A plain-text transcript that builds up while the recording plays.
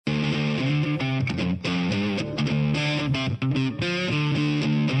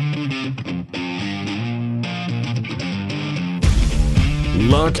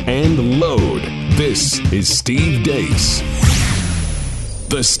lock, and load. This is Steve Deace.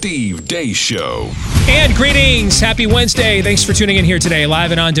 The Steve Deace Show. And greetings. Happy Wednesday. Thanks for tuning in here today,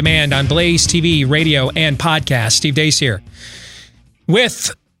 live and on demand on Blaze TV, radio, and podcast. Steve Deace here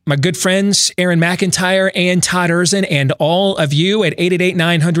with my good friends Aaron McIntyre and Todd Erzin, and all of you at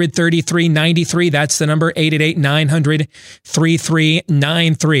 888-900-3393. That's the number,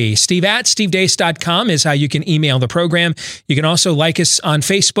 888-900-3393. Steve at stevedeace.com is how you can email the program. You can also like us on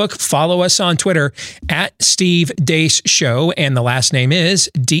Facebook, follow us on Twitter at Steve Deace Show, and the last name is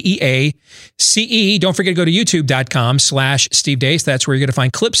Deace. Don't forget to go to youtube.com/Steve Deace. That's where you're going to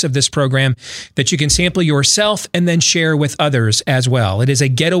find clips of this program that you can sample yourself and then share with others as well. It is a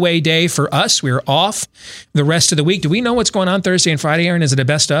getaway day for us. We're off the rest of the week. Do we know what's going on Thursday and Friday, Aaron? Is it a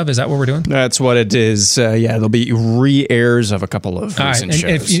best of? Is that what we're doing? That's what it is. There'll be re-airs of a couple of recent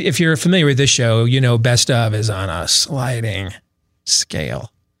shows. If you're familiar with this show, you know best of is on a sliding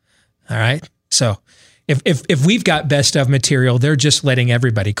scale. All right? So if we've got best of material, they're just letting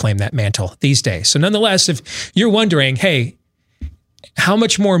everybody claim that mantle these days. So nonetheless, if you're wondering, hey, how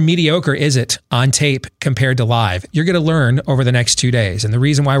much more mediocre is it on tape compared to live? You're going to learn over the next 2 days. And the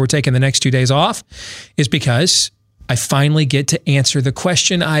reason why we're taking the next 2 days off is because I finally get to answer the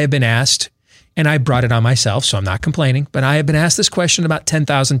question I have been asked, and I brought it on myself, so I'm not complaining, but I have been asked this question about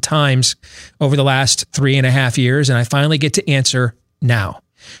 10,000 times over the last 3.5 years, and I finally get to answer now.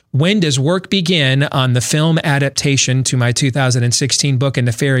 When does work begin on the film adaptation to my 2016 book, A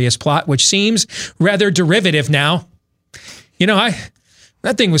Nefarious Plot, which seems rather derivative now? You know,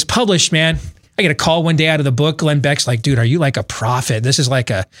 that thing was published, man. I get a call one day out of the book. Glenn Beck's like, dude, are you like a prophet? This is like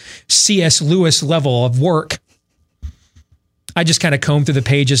a C.S. Lewis level of work. I just kind of comb through the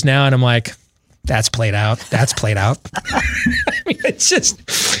pages now and I'm like, that's played out. That's played out. I mean, it's just...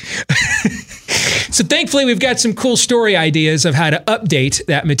 So thankfully, we've got some cool story ideas of how to update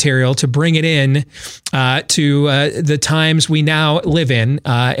that material to bring it in to the times we now live in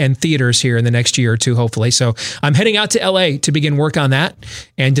and theaters here in the next year or two, hopefully. So I'm heading out to LA to begin work on that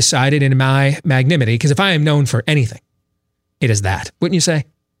and decided in my magnanimity, because if I am known for anything, it is that. Wouldn't you say?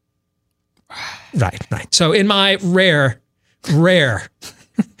 Right. So in my rare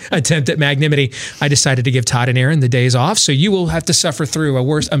attempt at magnanimity, I decided to give Todd and Aaron the days off. So you will have to suffer through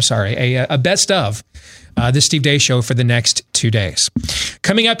a best of the Steve Deace Show for the next 2 days.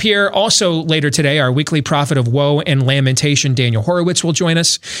 Coming up here also later today, our weekly prophet of woe and lamentation, Daniel Horowitz, will join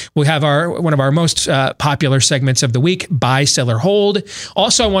us. We'll have one of our most popular segments of the week, Buy, Sell, or Hold.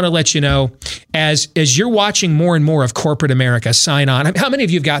 Also, I want to let you know, as you're watching more and more of corporate America sign on, how many of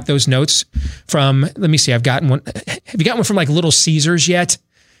you have got those notes from, let me see, I've gotten one. Have you gotten one from like Little Caesars yet?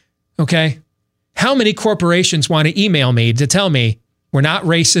 Okay. How many corporations want to email me to tell me we're not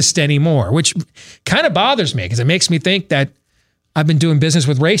racist anymore, which kind of bothers me because it makes me think that I've been doing business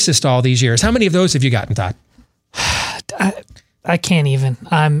with racists all these years. How many of those have you gotten, Todd? I can't even.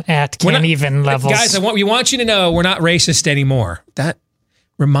 I'm at can't even levels. Guys, we want you to know we're not racist anymore. That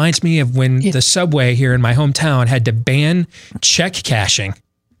reminds me of when the subway here in my hometown had to ban check cashing.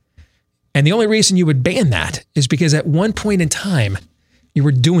 And the only reason you would ban that is because at one point in time, you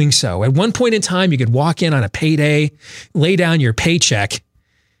were doing so. At one point in time, you could walk in on a payday, lay down your paycheck,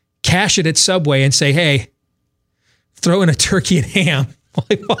 cash it at Subway, and say, hey, throw in a turkey and ham while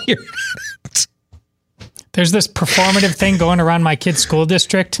you're at it. There's this performative thing going around my kid's school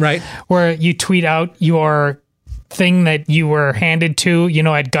district, right, where you tweet out your thing that you were handed to,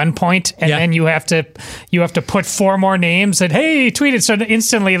 at gunpoint, and then you have to put 4 more names that, hey, tweet it. So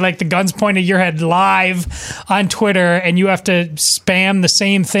instantly, like, the gun's pointed at your head live on Twitter, and you have to spam the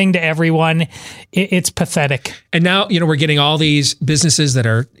same thing to everyone. It's pathetic. And now, we're getting all these businesses that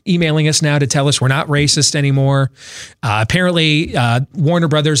are emailing us now to tell us we're not racist anymore. Apparently, Warner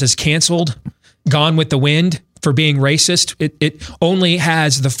Brothers has canceled Gone with the Wind for being racist. It only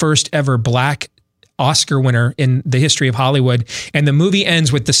has the first ever black Oscar winner in the history of Hollywood. And the movie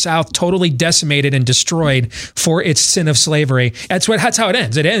ends with the South totally decimated and destroyed for its sin of slavery. That's how it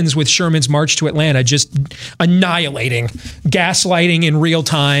ends. It ends with Sherman's march to Atlanta, just annihilating, gaslighting in real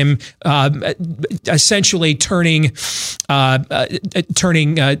time, essentially turning Atlanta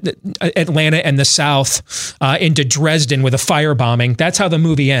and the South into Dresden with a firebombing. That's how the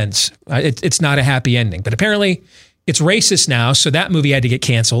movie ends. It's not a happy ending, but apparently it's racist now, so that movie had to get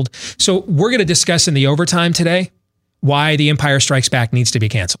canceled. So we're going to discuss in the overtime today why The Empire Strikes Back needs to be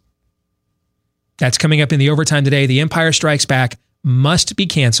canceled. That's coming up in the overtime today. The Empire Strikes Back must be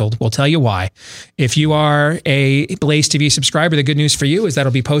canceled. We'll tell you why. If you are a Blaze TV subscriber, the good news for you is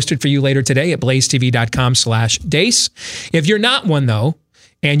that'll be posted for you later today at blazetv.com/Deace. If you're not one, though,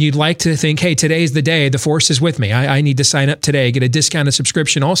 and you'd like to think, hey, today's the day, the force is with me. I need to sign up today, get a discounted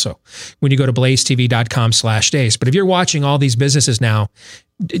subscription also when you go to blazetv.com/days. But if you're watching all these businesses now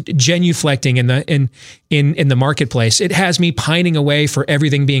genuflecting in the marketplace, it has me pining away for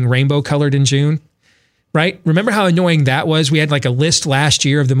everything being rainbow colored in June, right? Remember how annoying that was? We had like a list last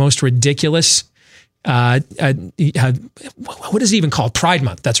year of the most ridiculous what is it even called? Pride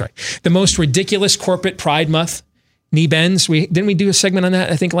Month. That's right. The most ridiculous corporate Pride Month knee bends. Didn't we do a segment on that,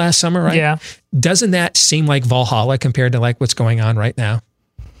 I think, last summer, right? Yeah. Doesn't that seem like Valhalla compared to like what's going on right now?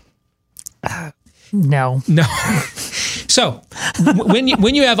 No. So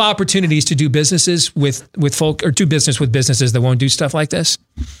when you have opportunities to do businesses with folk, or do business with businesses that won't do stuff like this,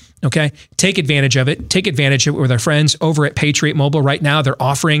 okay, take advantage of it. Take advantage of it with our friends over at Patriot Mobile. Right now, they're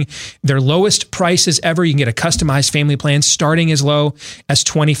offering their lowest prices ever. You can get a customized family plan starting as low as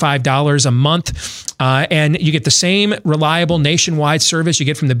 $25 a month. And you get the same reliable nationwide service you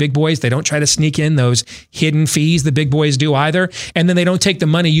get from the big boys. They don't try to sneak in those hidden fees the big boys do either. And then they don't take the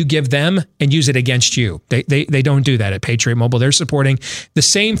money you give them and use it against you. They don't do that at Patriot Mobile. They're supporting the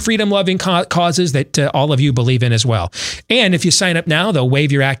same freedom-loving causes that all of you believe in as well. And if you sign up now, they'll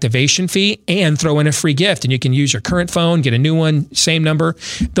waive your activation fee and throw in a free gift, and you can use your current phone, get a new one, same number.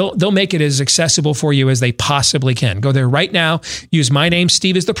 They'll make it as accessible for you as they possibly can. Go there right now. Use my name,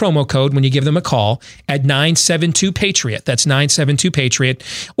 Steve, as the promo code when you give them a call at 972-PATRIOT. That's 972-PATRIOT.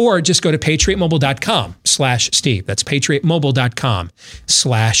 Or just go to patriotmobile.com/Steve. That's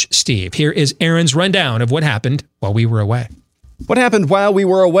patriotmobile.com/Steve. Here is Aaron's rundown of what happened while we were away. What happened while we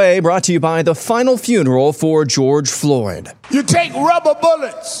were away, brought to you by the final funeral for George Floyd. You take rubber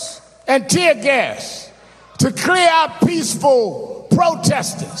bullets and tear gas to clear out peaceful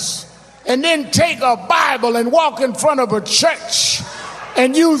protesters, and then take a Bible and walk in front of a church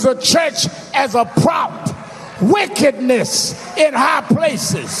and use a church as a prop. Wickedness in high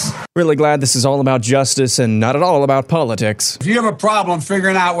places. Really glad this is all about justice and not at all about politics. If you have a problem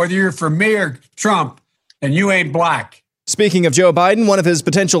figuring out whether you're for me or Trump, and you ain't black. Speaking of Joe Biden, one of his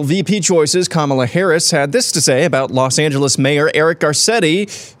potential VP choices, Kamala Harris, had this to say about Los Angeles Mayor Eric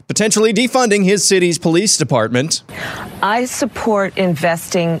Garcetti potentially defunding his city's police department. I support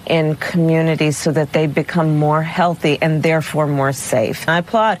investing in communities so that they become more healthy and therefore more safe. I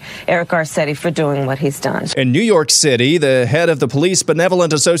applaud Eric Garcetti for doing what he's done. In New York City, the head of the Police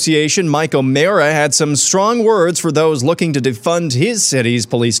Benevolent Association, Mike O'Mara, had some strong words for those looking to defund his city's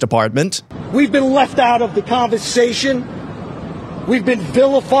police department. We've been left out of the conversation. We've been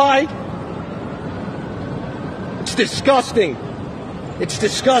vilified. It's disgusting. It's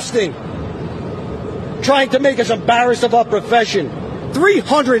disgusting. Trying to make us embarrassed of our profession.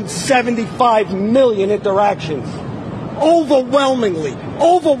 375 million interactions. Overwhelmingly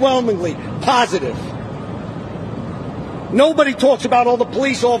positive. Nobody talks about all the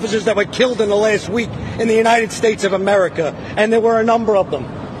police officers that were killed in the last week in the United States of America, and there were a number of them.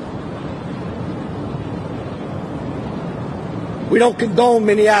 We don't condone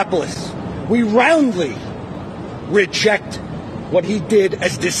Minneapolis. We roundly reject what he did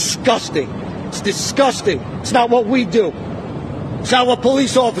as disgusting. It's disgusting. It's not what we do. It's not what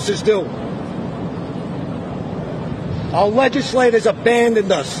police officers do. Our legislators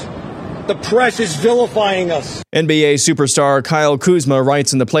abandoned us. The press is vilifying us. NBA superstar Kyle Kuzma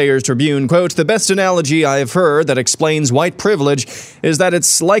writes in the Players Tribune, quote, "The best analogy I have heard that explains white privilege is that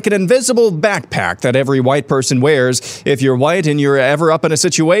it's like an invisible backpack that every white person wears. If you're white and you're ever up in a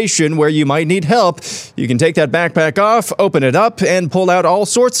situation where you might need help, you can take that backpack off, open it up, and pull out all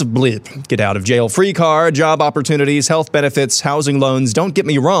sorts of bleep. Get out of jail free card, job opportunities, health benefits, housing loans. Don't get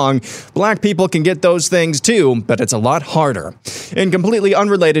me wrong, black people can get those things too, but it's a lot harder." In completely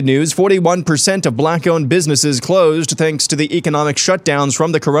unrelated news, 41% of black-owned businesses closed thanks to the economic shutdowns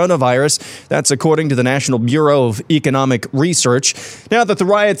from the coronavirus. That's according to the National Bureau of Economic Research. Now that the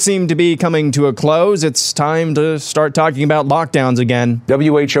riots seem to be coming to a close, it's time to start talking about lockdowns again.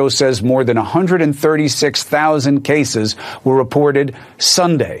 WHO says more than 136,000 cases were reported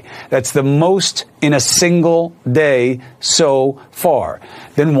Sunday. That's the most in a single day so far.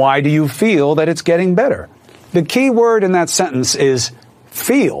 Then why do you feel that it's getting better? The key word in that sentence is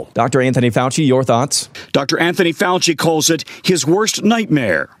feel. Dr. Anthony Fauci, your thoughts? Dr. Anthony Fauci calls it his worst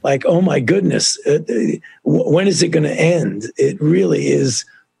nightmare. Like, oh my goodness, when is it going to end? It really is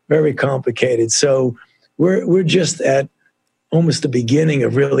very complicated. So we're just at almost the beginning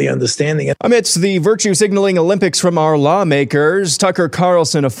of really understanding it. Amidst the virtue signaling Olympics from our lawmakers, Tucker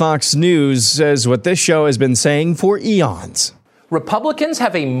Carlson of Fox News says what this show has been saying for eons. Republicans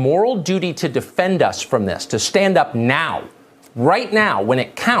have a moral duty to defend us from this, to stand up now, right now, when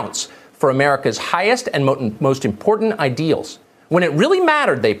it counts for America's highest and most important ideals. When it really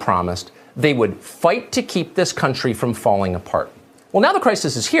mattered, they promised, they would fight to keep this country from falling apart. Well, now the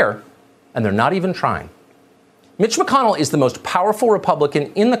crisis is here, and they're not even trying. Mitch McConnell is the most powerful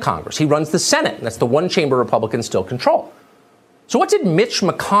Republican in the Congress. He runs the Senate, and that's the one chamber Republicans still control. So what did Mitch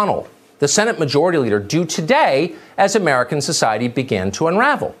McConnell, the Senate Majority Leader, do today as American society began to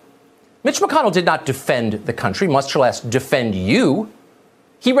unravel? Mitch McConnell did not defend the country, much less defend you.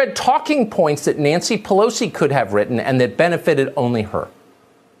 He read talking points that Nancy Pelosi could have written and that benefited only her.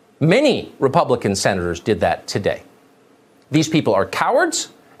 Many Republican senators did that today. These people are cowards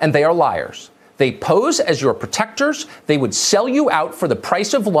and they are liars. They pose as your protectors. They would sell you out for the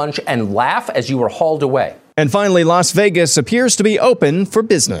price of lunch and laugh as you were hauled away. And finally, Las Vegas appears to be open for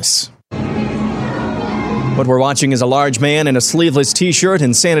business. What we're watching is a large man in a sleeveless t-shirt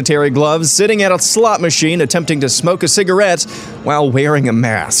and sanitary gloves sitting at a slot machine attempting to smoke a cigarette while wearing a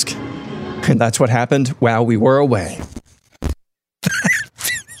mask. And that's what happened while we were away.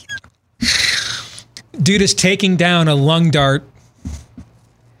 Dude is taking down a lung dart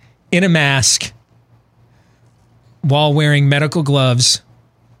in a mask while wearing medical gloves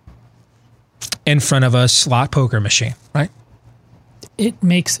in front of a slot poker machine, right? It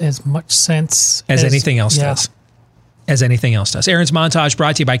makes as much sense as anything else does. As anything else does. Aaron's Montage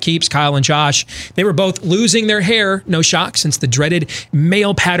brought to you by Keeps. Kyle and Josh, they were both losing their hair. No shock, since the dreaded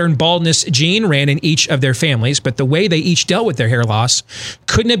male pattern baldness gene ran in each of their families. But the way they each dealt with their hair loss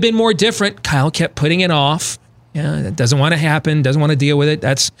couldn't have been more different. Kyle kept putting it off. Yeah, it doesn't want to happen. Doesn't want to deal with it.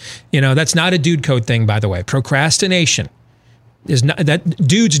 That's not a dude code thing, by the way. Procrastination is not that.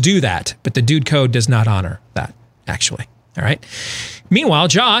 Dudes do that, but the dude code does not honor that, actually. All right. Meanwhile,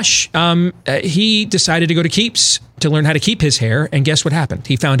 Josh, he decided to go to Keeps to learn how to keep his hair. And guess what happened?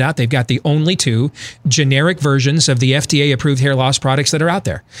 He found out they've got the only 2 generic versions of the FDA-approved hair loss products that are out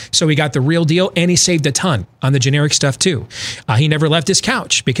there. So he got the real deal, and he saved a ton on the generic stuff, too. He never left his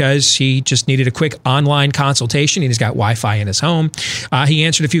couch because he just needed a quick online consultation. He's got Wi-Fi in his home. He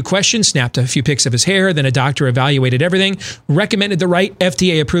answered a few questions, snapped a few pics of his hair. Then a doctor evaluated everything, recommended the right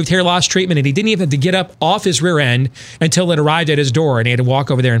FDA-approved hair loss treatment, and he didn't even have to get up off his rear end until it arrived at his door, and he had to walk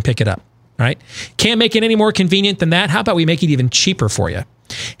over there and pick it up. All right. Can't make it any more convenient than that. How about we make it even cheaper for you?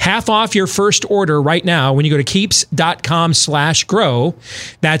 Half off your first order right now when you go to keeps.com/grow.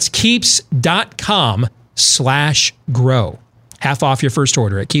 That's keeps.com/grow. Half off your first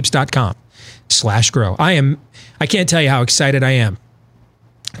order at keeps.com/grow. I can't tell you how excited I am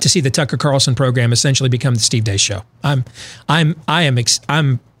to see the Tucker Carlson program essentially become the Steve Deace Show. I'm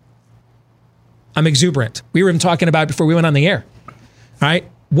exuberant. We were even talking about it before we went on the air. All right.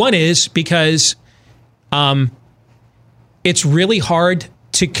 One is because it's really hard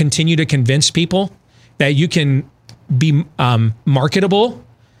to continue to convince people that you can be marketable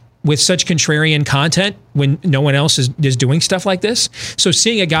with such contrarian content when no one else is doing stuff like this. So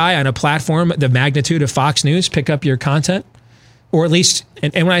seeing a guy on a platform the magnitude of Fox News pick up your content, or at least,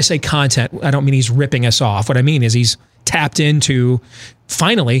 and when I say content, I don't mean he's ripping us off. What I mean is he's tapped into,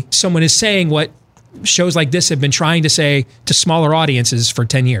 finally, someone is saying what shows like this have been trying to say to smaller audiences for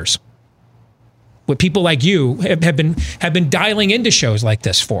 10 years. What people like you have been dialing into shows like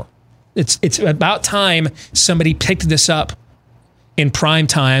this for. It's about time somebody picked this up in prime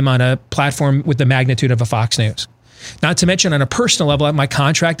time on a platform with the magnitude of a Fox News. Not to mention on a personal level, my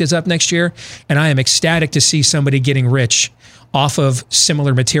contract is up next year, and I am ecstatic to see somebody getting rich off of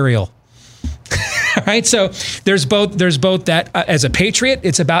similar material. All right, so there's both that as a patriot,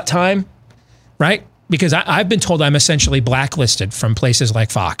 it's about time. Right? Because I've been told I'm essentially blacklisted from places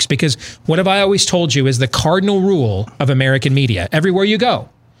like Fox. Because what have I always told you is the cardinal rule of American media. Everywhere you go,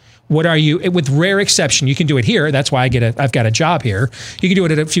 what are you, with rare exception, you can do it here. That's why I've got a job here. You can do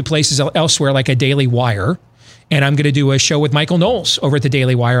it at a few places elsewhere, like a Daily Wire. And I'm going to do a show with Michael Knowles over at the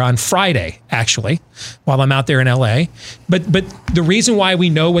Daily Wire on Friday, actually, while I'm out there in LA. But the reason why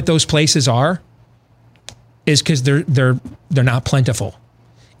we know what those places are is because they're not plentiful.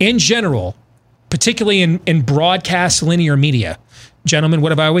 In general, particularly in broadcast linear media. Gentlemen,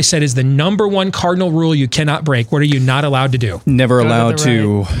 what have I always said is the number one cardinal rule you cannot break. What are you not allowed to do? Never allowed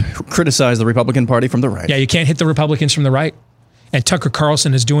to criticize the Republican Party from the right. Yeah, you can't hit the Republicans from the right. And Tucker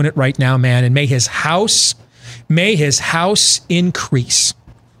Carlson is doing it right now, man. And may his house increase,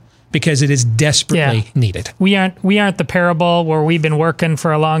 because it is desperately needed. We aren't the parable where we've been working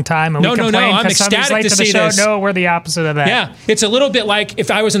for a long time and we complain I'm ecstatic to see this. No, we're the opposite of that. Yeah, it's a little bit like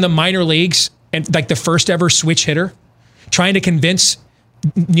if I was in the minor leagues and like the first ever switch hitter, trying to convince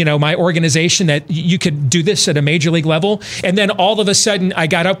my organization that you could do this at a major league level, and then all of a sudden I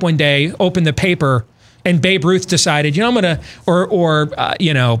got up one day, opened the paper, And Babe Ruth decided, I'm going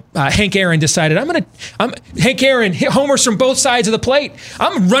to, Hank Aaron decided, Hank Aaron hit homers from both sides of the plate.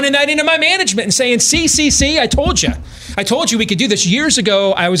 I'm running that into my management and saying, see, I told you we could do this. Years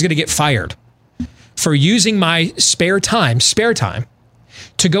ago, I was going to get fired for using my spare time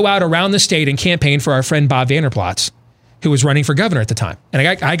to go out around the state and campaign for our friend Bob Vander Plaats, who was running for governor at the time. And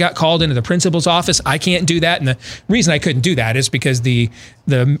I got called into the principal's office. I can't do that. And the reason I couldn't do that is because the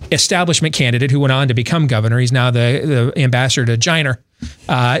establishment candidate who went on to become governor, he's now the ambassador to China,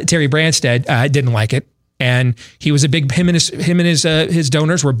 Terry Branstad, didn't like it. And he was him and his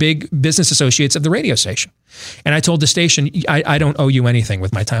donors were big business associates of the radio station. And I told the station, I don't owe you anything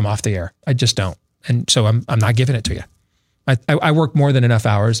with my time off the air. I just don't. And so I'm not giving it to you. I work more than enough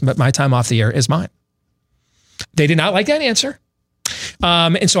hours, but my time off the air is mine. They did not like that answer.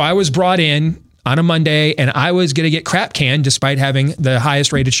 And so I was brought in on a Monday, and I was going to get crap canned despite having the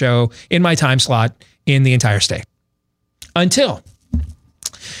highest rated show in my time slot in the entire state. Until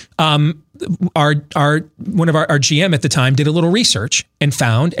one of our GM at the time did a little research and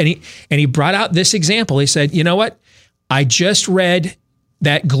found, and he brought out this example. He said, you know what? I just read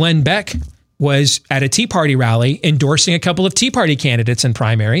that Glenn Beck was at a Tea Party rally endorsing a couple of Tea Party candidates in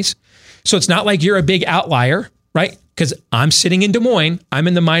primaries. So it's not like you're a big outlier, right? Because I'm sitting in Des Moines. I'm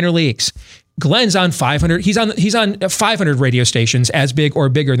in the minor leagues. Glenn's on 500. He's on 500 radio stations as big or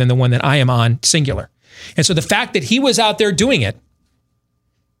bigger than the one that I am on, singular. And so the fact that he was out there doing it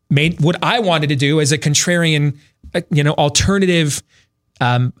made what I wanted to do as a contrarian, alternative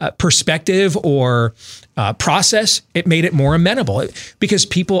perspective or process, it made it more amenable because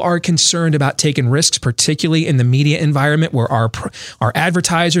people are concerned about taking risks, particularly in the media environment where our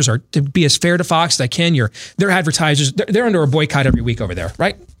advertisers are, to be as fair to Fox as I can, their advertisers, they're under a boycott every week over there,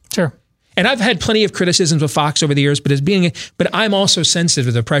 right? Sure. And I've had plenty of criticisms of Fox over the years, but I'm also sensitive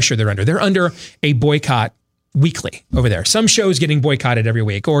to the pressure they're under. They're under a boycott weekly over there. Some shows getting boycotted every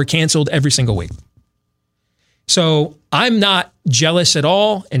week or canceled every single week. So I'm not jealous at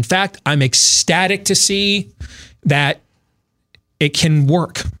all. In fact, I'm ecstatic to see that it can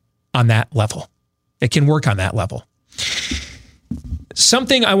work on that level. It can work on that level.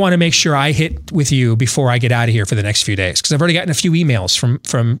 Something I want to make sure I hit with you before I get out of here for the next few days, because I've already gotten a few emails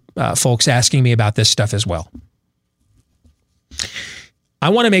from folks asking me about this stuff as well. I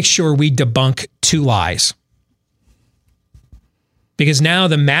want to make sure we debunk two lies, because now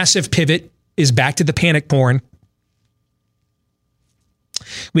the massive pivot is back to the panic porn.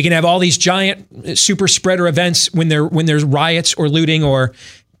 We can have all these giant super spreader events when there's riots or looting or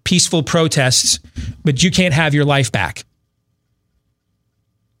peaceful protests, but you can't have your life back.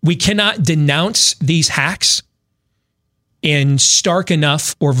 We cannot denounce these hacks in stark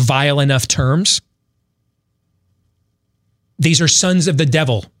enough or vile enough terms. These are sons of the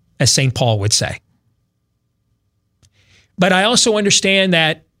devil, as St. Paul would say. But I also understand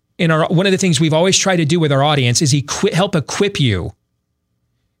that one of the things we've always tried to do with our audience is help equip you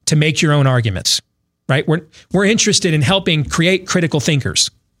to make your own arguments, right? We're interested in helping create critical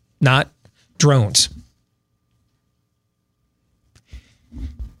thinkers, not drones.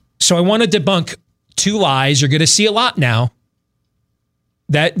 So I want to debunk two lies. You're going to see a lot now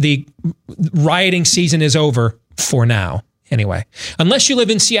that the rioting season is over for now. Anyway, unless you live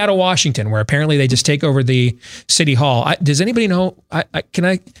in Seattle, Washington, where apparently they just take over the city hall. Does anybody know? Can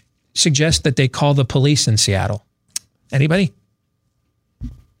I suggest that they call the police in Seattle? Anybody?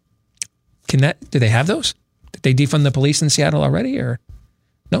 Do they have those? Did they defund the police in Seattle already, or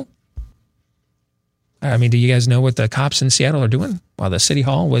no? I mean, do you guys know what the cops in Seattle are doing while the city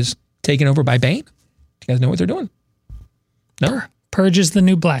hall was taken over by Bain? Do you guys know what they're doing? No? Purge is the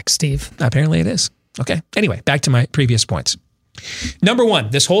new black, Steve. Apparently it is. Okay. Anyway, back to my previous points. Number one,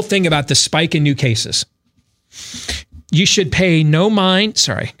 this whole thing about the spike in new cases. You should pay no mind.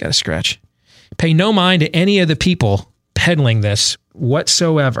 Sorry, got a scratch. Pay no mind to any of the people peddling this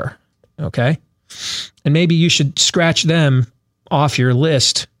whatsoever. Okay. And maybe you should scratch them off your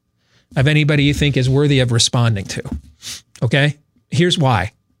list of anybody you think is worthy of responding to. Okay. Here's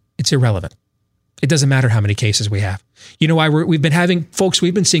why. It's irrelevant. It doesn't matter how many cases we have. You know why we've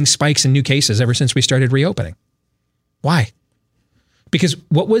been seeing spikes in new cases ever since we started reopening. Why? Because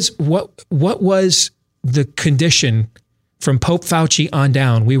what was the condition from Pope Fauci on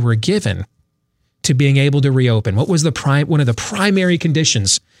down we were given to being able to reopen? What was one of the primary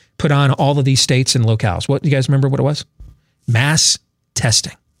conditions put on all of these states and locales? What, you guys remember what it was? Mass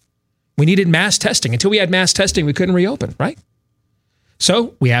testing. We needed mass testing. Until we had mass testing, we couldn't reopen, right?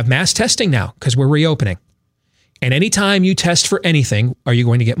 So we have mass testing now because we're reopening. And anytime you test for anything, are you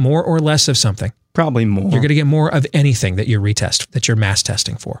going to get more or less of something? Probably more. You're going to get more of anything that you're mass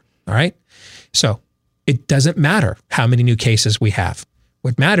testing for. All right. So It doesn't matter how many new cases we have.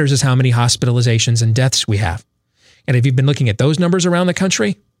 What matters is how many hospitalizations and deaths we have. And if you've been looking at those numbers around the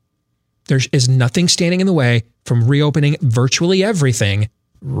country, there is nothing standing in the way from reopening virtually everything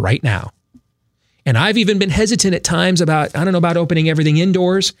right now. And I've even been hesitant at times about opening everything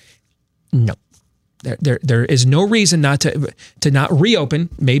indoors. No. There is no reason not to not reopen.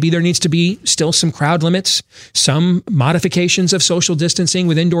 Maybe there needs to be still some crowd limits, some modifications of social distancing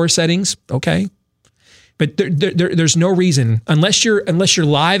with indoor settings. Okay. But there's no reason, unless you're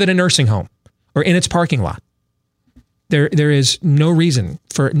live at a nursing home or in its parking lot, there is no reason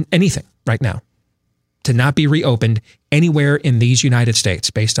for anything right now to not be reopened anywhere in these United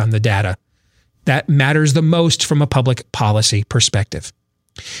States based on the data that matters the most from a public policy perspective.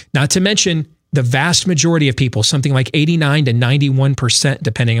 Not to mention the vast majority of people, something like 89 to 91%,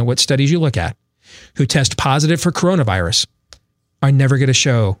 depending on what studies you look at, who test positive for coronavirus are never going to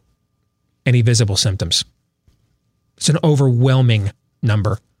show any visible symptoms. It's an overwhelming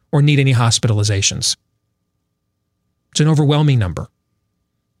number, or need any hospitalizations. It's an overwhelming number.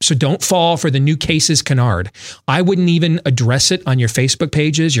 So don't fall for the new cases canard. I wouldn't even address it on your Facebook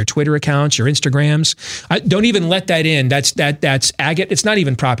pages, your Twitter accounts, your Instagrams. Don't even let that in. That's agate. It's not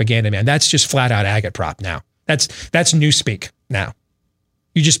even propaganda, man. That's just flat out agate prop now. That's newspeak now.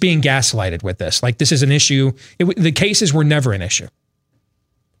 You're just being gaslighted with this. Like this is an issue. The cases were never an issue.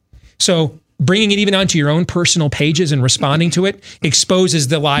 So bringing it even onto your own personal pages and responding to it exposes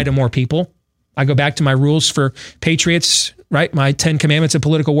the lie to more people. I go back to my rules for patriots, right? My 10 commandments of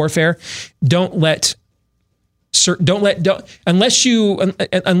political warfare. Unless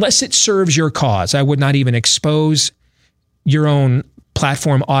it serves your cause, I would not even expose your own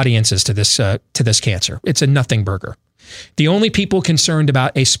platform audiences to this cancer. It's a nothing burger. The only people concerned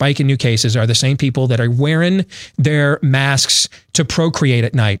about a spike in new cases are the same people that are wearing their masks to procreate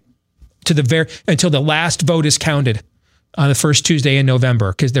at night until the last vote is counted on the first Tuesday in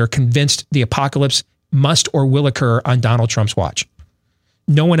November, because they're convinced the apocalypse must or will occur on Donald Trump's watch.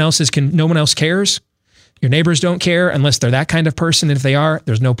 No one else cares. Your neighbors don't care unless they're that kind of person. And if they are,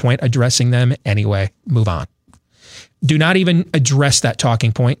 there's no point addressing them anyway. Move on. Do not even address that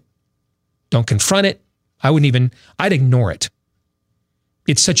talking point. Don't confront it. I'd ignore it.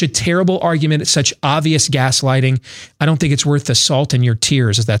 It's such a terrible argument. It's such obvious gaslighting. I don't think it's worth the salt in your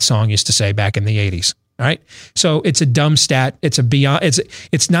tears, as that song used to say back in the 80s. All right. So it's a dumb stat.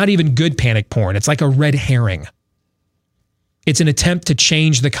 It's not even good panic porn. It's like a red herring. It's an attempt to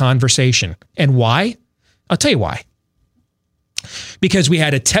change the conversation. And why? I'll tell you why. Because we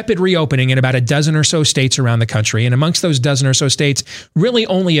had a tepid reopening in about a dozen or so states around the country. And amongst those dozen or so states, really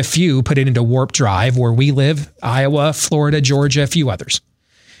only a few put it into warp drive where we live: Iowa, Florida, Georgia, a few others.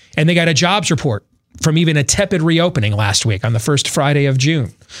 And they got a jobs report from even a tepid reopening last week on the first Friday of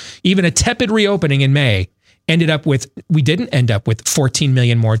June. Even a tepid reopening in May we didn't end up with 14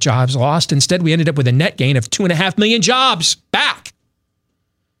 million more jobs lost. Instead, we ended up with a net gain of 2.5 million jobs back.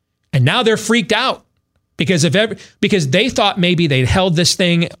 And now they're freaked out because they thought maybe they'd held this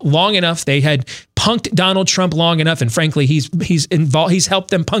thing long enough. They had punked Donald Trump long enough. And frankly, he's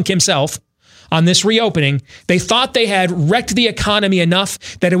helped them punk himself. On this reopening, they thought they had wrecked the economy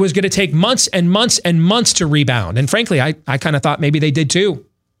enough that it was going to take months and months and months to rebound. And frankly, I kind of thought maybe they did too.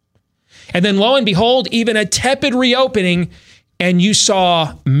 And then lo and behold, even a tepid reopening, and you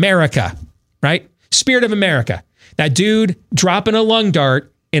saw America, right? Spirit of America. That dude dropping a lung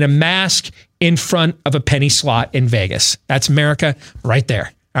dart in a mask in front of a penny slot in Vegas. That's America right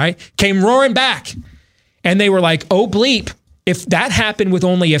there, all right? Came roaring back. And they were like, oh, bleep. If that happened with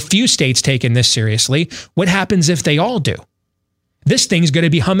only a few states taking this seriously, what happens if they all do? This thing's going to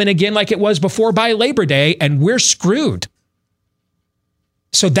be humming again like it was before by Labor Day, and we're screwed.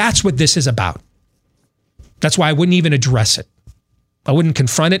 So that's what this is about. That's why I wouldn't even address it. I wouldn't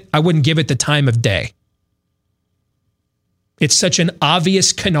confront it. I wouldn't give it the time of day. It's such an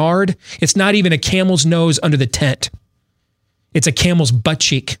obvious canard. It's not even a camel's nose under the tent. It's a camel's butt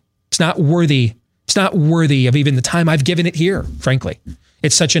cheek. It's not worthy. It's not worthy of even the time I've given it here, frankly.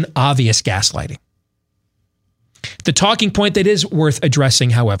 It's such an obvious gaslighting. The talking point that is worth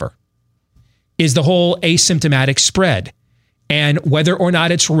addressing, however, is the whole asymptomatic spread and whether or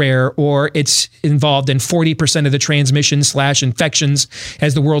not it's rare or it's involved in 40% of the transmission/infections,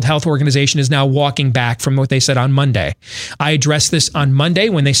 as the World Health Organization is now walking back from what they said on Monday. I addressed this on Monday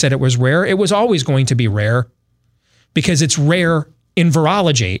when they said it was rare. It was always going to be rare because it's rare in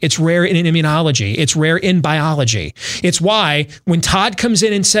virology. It's rare in immunology. It's rare in biology. It's why when Todd comes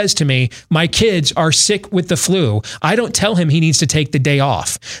in and says to me, my kids are sick with the flu, I don't tell him he needs to take the day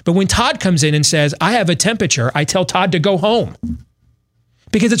off. But when Todd comes in and says, I have a temperature, I tell Todd to go home.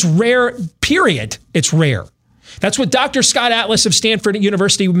 because it's rare, period. It's rare. That's what Dr. Scott Atlas of Stanford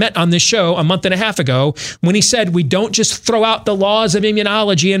University meant on this show a month and a half ago when he said we don't just throw out the laws of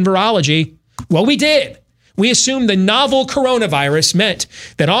immunology and virology. Well, we did. We assumed the novel coronavirus meant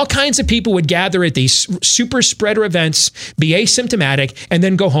that all kinds of people would gather at these super spreader events, be asymptomatic, and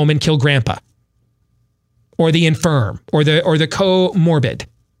then go home and kill grandpa or the infirm or the comorbid.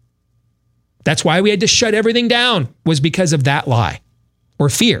 That's why we had to shut everything down, was because of that lie or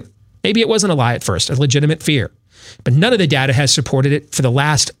fear. Maybe it wasn't a lie at first, a legitimate fear. But none of the data has supported it for the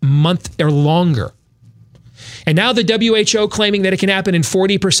last month or longer. And now the WHO claiming that it can happen in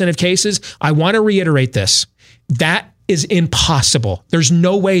 40% of cases. I want to reiterate this. That is impossible. There's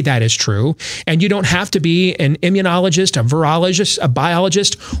no way that is true. And you don't have to be an immunologist, a virologist, a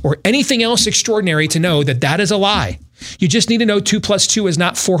biologist, or anything else extraordinary to know that that is a lie. You just need to know 2 + 2 is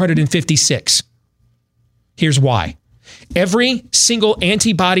not 456. Here's why. Every single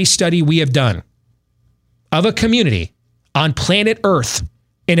antibody study we have done of a community on planet Earth,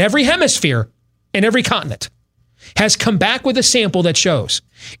 in every hemisphere, in every continent, has come back with a sample that shows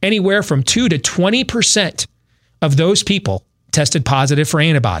anywhere from 2 to 20% of those people tested positive for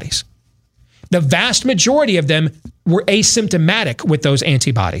antibodies. The vast majority of them were asymptomatic with those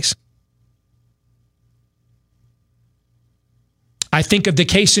antibodies. I think of the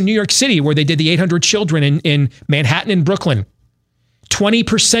case in New York City where they did the 800 children in Manhattan and Brooklyn.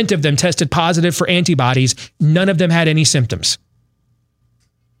 20% of them tested positive for antibodies. None of them had any symptoms.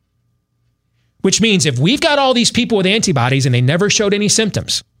 Which means if we've got all these people with antibodies and they never showed any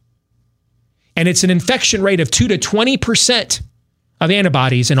symptoms, and it's an infection rate of 2 to 20% of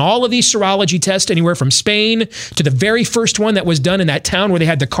antibodies, and all of these serology tests, anywhere from Spain to the very first one that was done in that town where they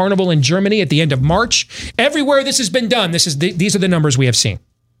had the carnival in Germany at the end of March, everywhere this has been done, these are the numbers we have seen.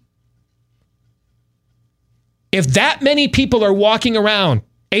 If that many people are walking around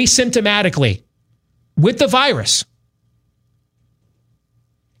asymptomatically with the virus,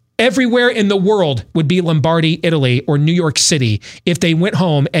 everywhere in the world would be Lombardy, Italy, or New York City if they went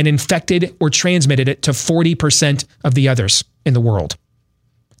home and infected or transmitted it to 40% of the others in the world.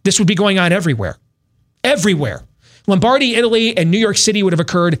 This would be going on everywhere. Everywhere. Lombardy, Italy, and New York City would have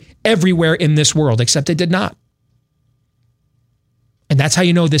occurred everywhere in this world, except it did not. And that's how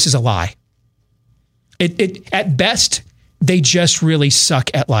you know this is a lie. At best, they just really suck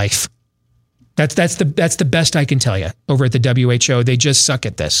at life. That's the best I can tell you over at the WHO. They just suck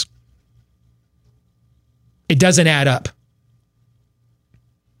at this. It doesn't add up.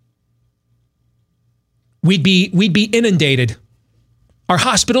 We'd be inundated. Our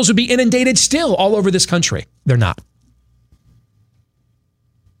hospitals would be inundated still all over this country. They're not.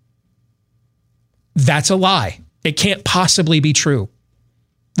 That's a lie. It can't possibly be true.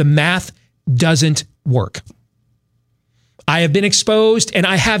 The math doesn't work. I have been exposed, and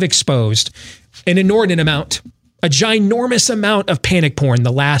I have exposed an inordinate amount, a ginormous amount of panic porn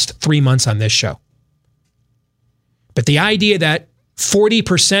the last 3 months on this show. But the idea that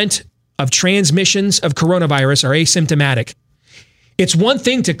 40% of transmissions of coronavirus are asymptomatic, it's one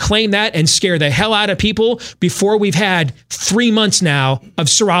thing to claim that and scare the hell out of people before we've had 3 months now of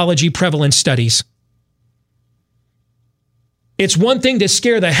serology prevalence studies. It's one thing to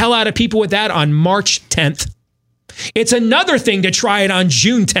scare the hell out of people with that on March 10th. It's another thing to try it on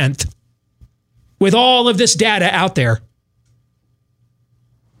June 10th with all of this data out there.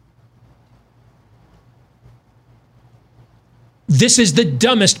 This is the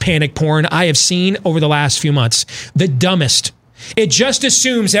dumbest panic porn I have seen over the last few months. The dumbest. It just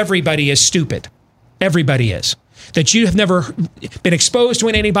assumes everybody is stupid. Everybody is. That you have never been exposed to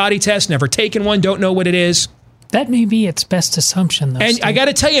an antibody test, never taken one, don't know what it is. That may be its best assumption, though. And Steve, I got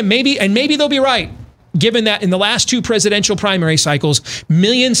to tell you, maybe they'll be right, given that in the last 2 presidential primary cycles,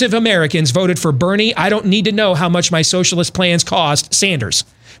 millions of Americans voted for Bernie. I don't need to know how much my socialist plans cost Sanders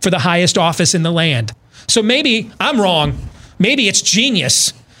for the highest office in the land. So maybe I'm wrong. Maybe it's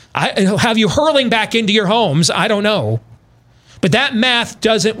genius. I'll have you hurling back into your homes. I don't know. But that math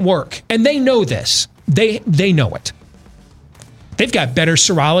doesn't work. And they know this. They know it. They've got better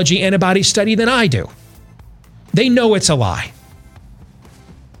serology antibody study than I do. They know it's a lie.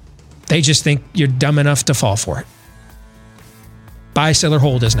 They just think you're dumb enough to fall for it. Buy, sell, or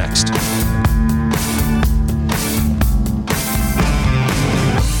hold is next.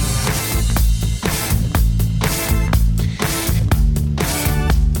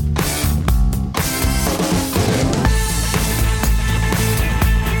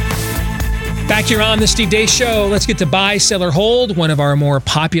 Back here on the Steve Deace Show, let's get to Buy, Sell, or Hold, one of our more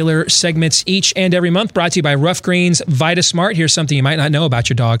popular segments each and every month, brought to you by Rough Greens VitaSmart. Here's something you might not know about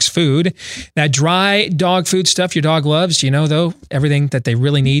your dog's food. That dry dog food stuff your dog loves, though, everything that they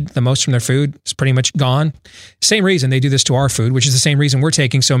really need the most from their food is pretty much gone. Same reason they do this to our food, which is the same reason we're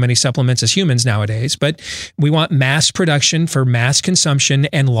taking so many supplements as humans nowadays. But we want mass production for mass consumption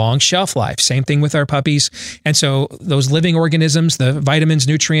and long shelf life. Same thing with our puppies. And so those living organisms, the vitamins,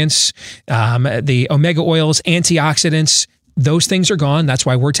 nutrients, the omega oils, antioxidants, those things are gone. That's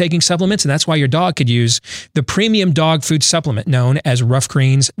why we're taking supplements, and that's why your dog could use the premium dog food supplement known as Rough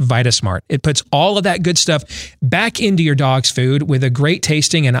Greens VitaSmart. It puts all of that good stuff back into your dog's food with a great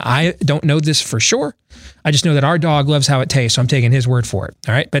tasting, and I don't know this for sure. I just know that our dog loves how it tastes, so I'm taking his word for it.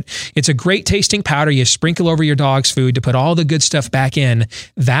 All right, but it's a great tasting powder you sprinkle over your dog's food to put all the good stuff back in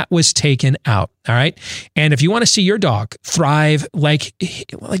that was taken out. All right, and if you want to see your dog thrive like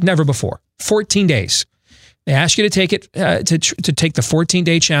never before, 14 days. They ask you to take it to take the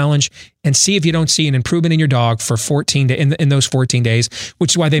 14-day challenge and see if you don't see an improvement in your dog for 14 in those 14 days,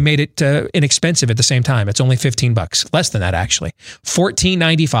 which is why they made it inexpensive at the same time. It's only $15, less than that actually.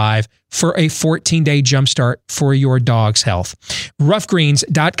 $14.95 for a 14-day jumpstart for your dog's health.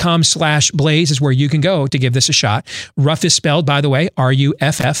 Roughgreens.com/blaze is where you can go to give this a shot. Rough is spelled, by the way,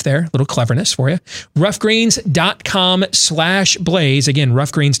 R-U-F-F there. Little cleverness for you. Roughgreens.com/blaze. Again,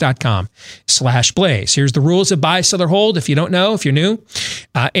 roughgreens.com/blaze. Here's the rules of Buy, Sell, or Hold. If you don't know, if you're new,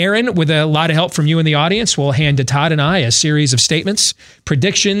 Aaron, with a lot of help from you in the audience, will hand to Todd and I a series of statements,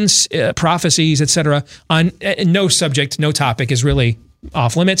 predictions, prophecies, etc. on no subject, no topic is really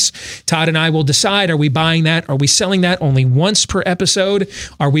off limits. Todd and I will decide, are we buying that? Are we selling that only once per episode?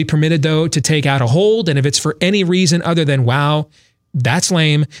 Are we permitted, though, to take out a hold? And if it's for any reason other than, wow, that's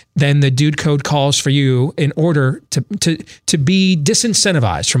lame, then the dude code calls for you in order to be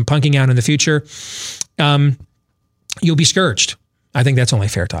disincentivized from punking out in the future. You'll be scourged. I think that's only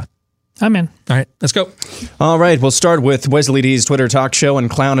fair, Todd. I'm in. All right, let's go. All right, we'll start with Wesley D's Twitter talk show and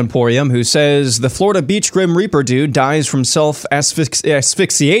Clown Emporium, who says the Florida Beach Grim Reaper dude dies from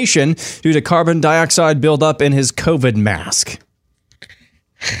self-asphyxiation due to carbon dioxide buildup in his COVID mask.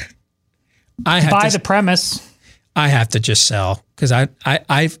 Buy the premise. I have to just sell because I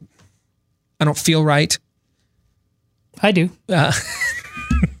don't feel right. I do.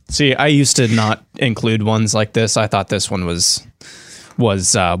 See, I used to not include ones like this. I thought this one was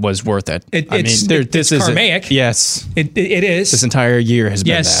worth it. It's karmic. Yes, it is. This entire year has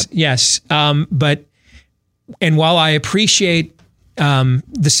been that. Yes. But while I appreciate the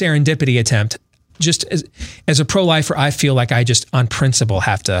serendipity attempt, just as a pro-lifer, I feel like I just on principle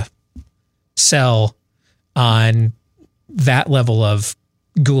have to sell on that level of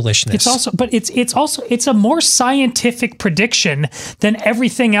ghoulishness. It's a more scientific prediction than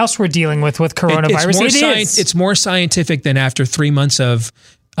everything else we're dealing with coronavirus. It's more scientific than after 3 months of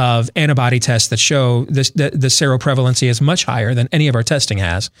antibody tests that show the seroprevalency is much higher than any of our testing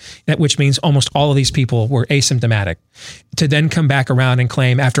has, which means almost all of these people were asymptomatic. To then come back around and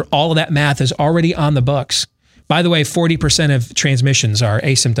claim after all of that math is already on the books. By the way, 40% of transmissions are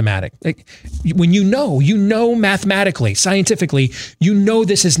asymptomatic. When you know mathematically, scientifically, you know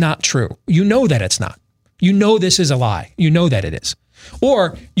this is not true. You know that it's not. You know this is a lie. You know that it is.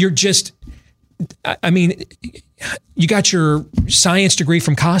 Or you're just, you got your science degree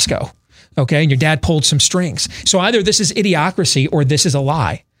from Costco, okay, and your dad pulled some strings. So either this is idiocracy or this is a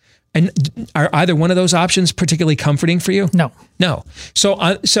lie. And are either one of those options particularly comforting for you? No.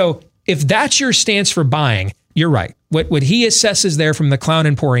 So if that's your stance for buying, you're right. What he assesses there from the Clown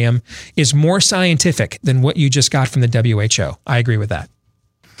Emporium is more scientific than what you just got from the WHO. I agree with that.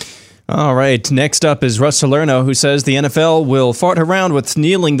 All right. Next up is Russ Salerno, who says the NFL will fart around with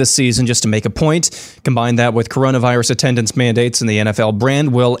kneeling this season just to make a point. Combine that with coronavirus attendance mandates, and the NFL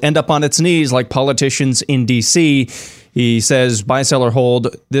brand will end up on its knees like politicians in D.C. He says, buy, sell, or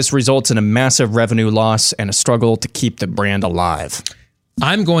hold. This results in a massive revenue loss and a struggle to keep the brand alive.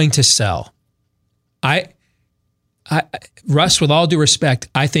 I'm going to sell. Russ, with all due respect,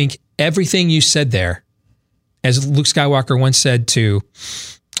 I think everything you said there, as Luke Skywalker once said to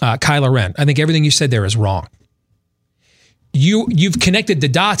Kylo Ren, I think everything you said there is wrong. You've connected the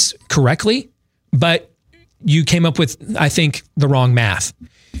dots correctly, but you came up with, I think, the wrong math.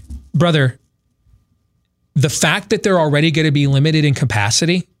 Brother, the fact that they're already going to be limited in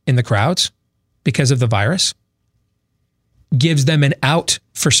capacity in the crowds because of the virus gives them an out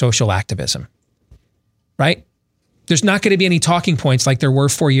for social activism, right? There's not going to be any talking points like there were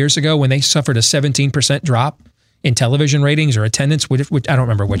 4 years ago when they suffered a 17% drop in television ratings or attendance, which I don't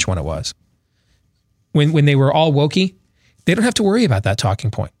remember which one it was. When they were all wokey, they don't have to worry about that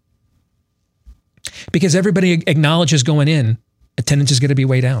talking point. Because everybody acknowledges going in, attendance is going to be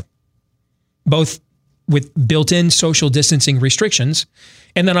way down, both with built-in social distancing restrictions,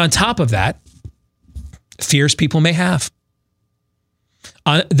 and then on top of that, fears people may have.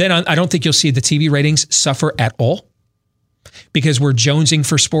 I don't think you'll see the TV ratings suffer at all because we're jonesing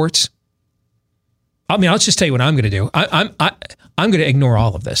for sports. I mean, I'll just tell you what I'm going to do. I'm going to ignore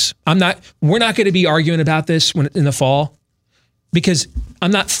all of this. We're not going to be arguing about this in the fall because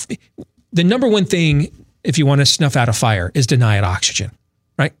the number one thing, if you want to snuff out a fire, is deny it oxygen,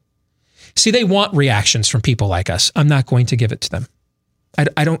 right? See, they want reactions from people like us. I'm not going to give it to them.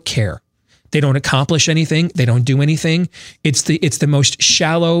 I don't care. They don't accomplish anything. They don't do anything. It's the most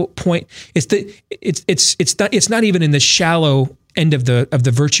shallow point. It's not even in the shallow end of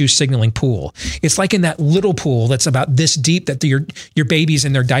the virtue signaling pool. It's like in that little pool that's about this deep that your babies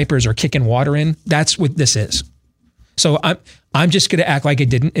in their diapers are kicking water in. That's what this is. So I'm just going to act like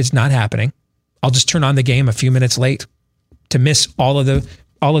it's not happening. I'll just turn on the game a few minutes late to miss all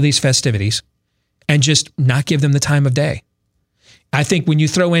of these festivities and just not give them the time of day. I think when you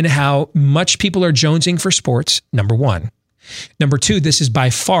throw in how much people are jonesing for sports, number one. Number two, this is by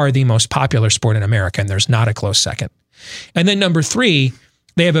far the most popular sport in America, and there's not a close second. And then number three,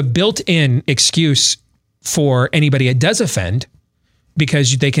 they have a built-in excuse for anybody it does offend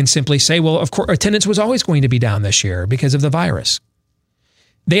because they can simply say, well, of course, attendance was always going to be down this year because of the virus.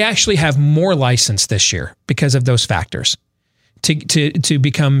 They actually have more license this year because of those factors to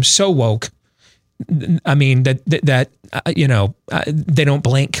become so woke. I mean, they don't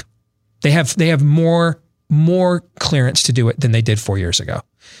blink. They have more clearance to do it than they did 4 years ago.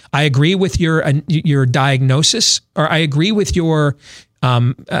 I agree with your diagnosis, or I agree with your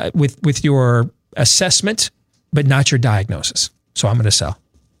with your assessment, but not your diagnosis. So I'm going to sell.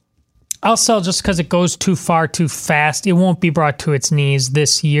 I'll sell just because it goes too far too fast. It won't be brought to its knees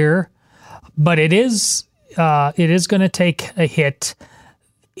this year, but it is going to take a hit.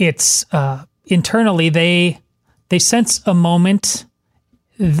 It's internally they sense a moment,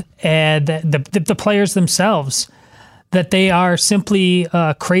 and the players themselves, that they are simply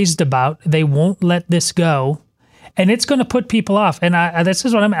crazed about. They won't let this go, and it's going to put people off. And this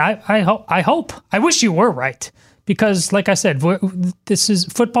is what I hope. I wish you were right, because, like I said,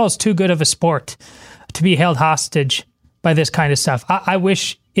 football is too good of a sport to be held hostage by this kind of stuff. I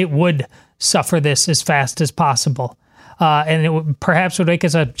wish it would suffer this as fast as possible. And it perhaps would wake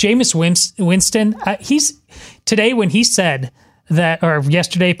us up. Jameis Winston, today when he said that, or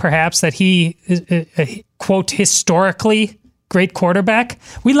yesterday perhaps, that he, quote, historically great quarterback,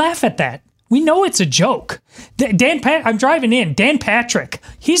 we laugh at that. We know it's a joke. I'm driving in. Dan Patrick,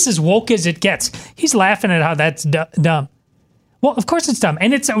 he's as woke as it gets. He's laughing at how that's dumb. Well, of course it's dumb.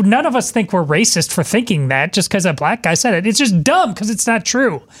 And none of us think we're racist for thinking that just because a black guy said it. It's just dumb because it's not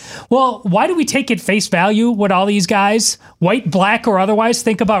true. Well, why do we take at face value what all these guys, white, black, or otherwise,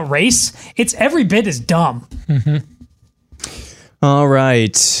 think about race? It's every bit as dumb. Mm-hmm. All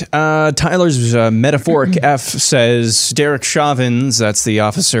right. Tyler's metaphoric F says Derek Chauvin, that's the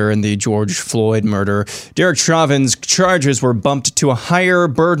officer in the George Floyd murder. Derek Chauvin's charges were bumped to a higher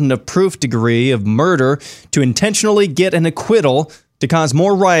burden of proof degree of murder to intentionally get an acquittal to cause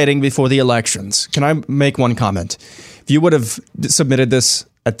more rioting before the elections. Can I make one comment? If you would have submitted this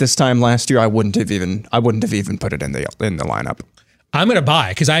at this time last year, I wouldn't have even put it in the lineup. I'm going to buy,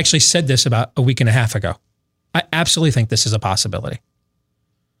 because I actually said this about a week and a half ago. I absolutely think this is a possibility.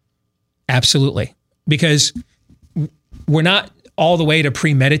 Absolutely. Because we're not all the way to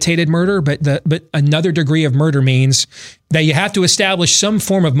premeditated murder, but another degree of murder means that you have to establish some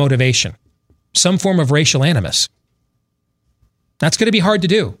form of motivation, some form of racial animus. That's going to be hard to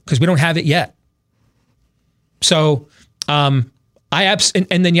do because we don't have it yet. So, and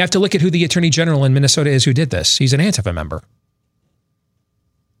then you have to look at who the Attorney General in Minnesota is who did this. He's an Antifa member.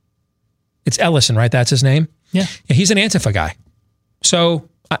 It's Ellison, right? That's his name? Yeah. He's an Antifa guy. So,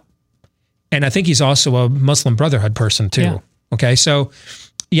 and I think he's also a Muslim Brotherhood person too. Yeah. Okay. So,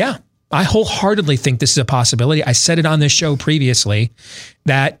 yeah, I wholeheartedly think this is a possibility. I said it on this show previously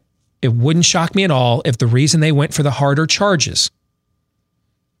that it wouldn't shock me at all if the reason they went for the harder charges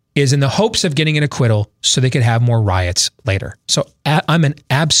is in the hopes of getting an acquittal so they could have more riots later. So I'm an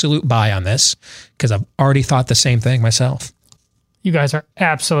absolute buy on this because I've already thought the same thing myself. You guys are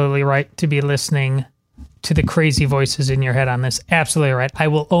absolutely right to be listening to the crazy voices in your head on this. Absolutely right. I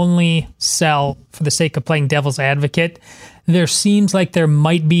will only sell for the sake of playing devil's advocate. There seems like there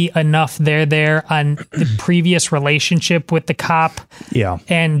might be enough there on the previous relationship with the cop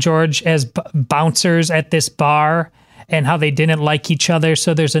and George as bouncers at this bar. and how they didn't like each other.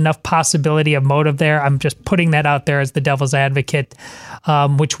 So there's enough possibility of motive there. I'm just putting that out there as the devil's advocate,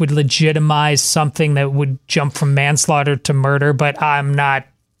 which would legitimize something that would jump from manslaughter to murder, but I'm not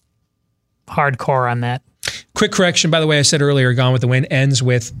hardcore on that. Quick correction, by the way, I said earlier, Gone with the Wind ends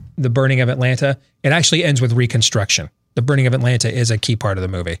with the burning of Atlanta. It actually ends with Reconstruction. The burning of Atlanta is a key part of the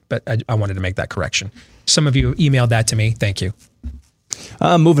movie, but I wanted to make that correction. Some of you emailed that to me. Thank you.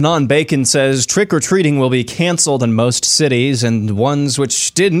 Moving on, Bacon says trick-or-treating will be canceled in most cities, and ones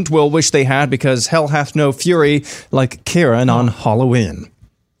which didn't will wish they had, because hell hath no fury like Karen on Halloween.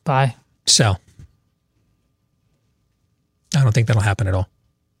 Bye. So, I don't think that'll happen at all.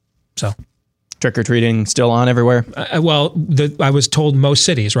 So, trick-or-treating still on everywhere? I was told most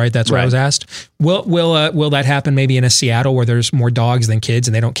cities, right? That's what I was asked. Will that happen maybe in a Seattle where there's more dogs than kids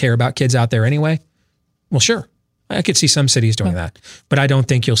and they don't care about kids out there anyway? Well, sure. I could see some cities doing that, but I don't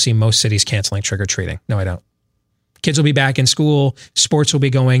think you'll see most cities canceling trick-or-treating. No, I don't. Kids will be back in school. Sports will be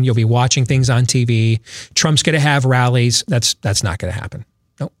going. You'll be watching things on TV. Trump's going to have rallies. That's not going to happen.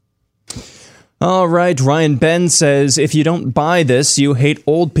 Nope. All right. Ryan Ben says, if you don't buy this, you hate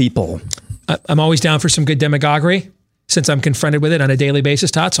old people. I'm always down for some good demagoguery since I'm confronted with it on a daily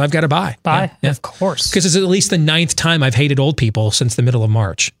basis, Todd, so I've got to buy. Yeah. Of course. Because it's at least the 9th time I've hated old people since the middle of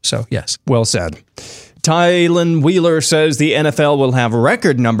March. So, yes. Well said. Tylen Wheeler says the NFL will have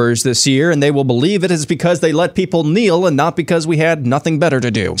record numbers this year, and they will believe it is because they let people kneel and not because we had nothing better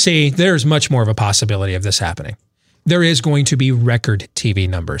to do. See, there's much more of a possibility of this happening. There is going to be record TV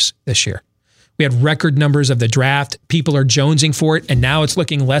numbers this year. We had record numbers of the draft. People are jonesing for it, and now it's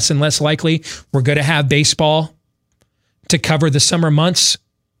looking less and less likely. We're going to have baseball to cover the summer months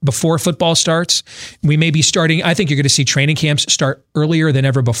before football starts. We may be starting, I think you're going to see training camps start earlier than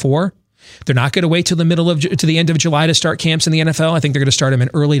ever before. They're not going to wait till the end of July to start camps in the NFL. I think they're going to start them in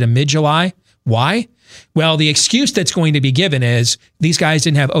early to mid-July. Why? Well, the excuse that's going to be given is these guys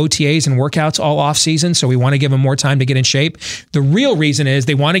didn't have OTAs and workouts all off season, so we want to give them more time to get in shape. The real reason is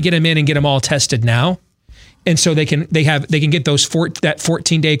they want to get them in and get them all tested now. And so they can get that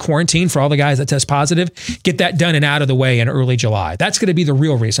 14-day quarantine for all the guys that test positive, get that done and out of the way in early July. That's going to be the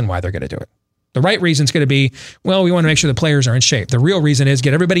real reason why they're going to do it. The right reason is going to be, well, we want to make sure the players are in shape. The real reason is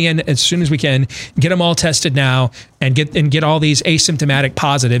get everybody in as soon as we can, get them all tested now, and get all these asymptomatic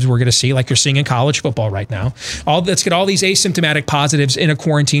positives we're going to see, like you're seeing in college football right now. Let's get all these asymptomatic positives in a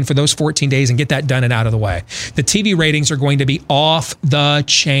quarantine for those 14 days and get that done and out of the way. The TV ratings are going to be off the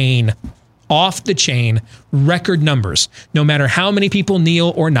chain. Off the chain, record numbers, no matter how many people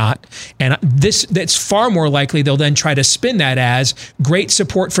kneel or not. And that's far more likely they'll then try to spin that as great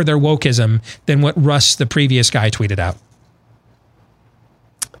support for their wokeism than what Russ, the previous guy, tweeted out.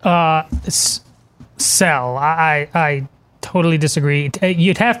 Sell. I totally disagree.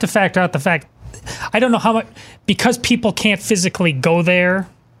 You'd have to factor out the fact, I don't know how much, because people can't physically go there,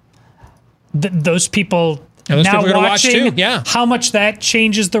 those people... now watching how much that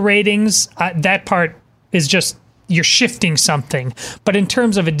changes the ratings, that part is just, you're shifting something. But in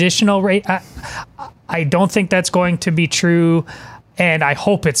terms of additional rate, I don't think that's going to be true. And I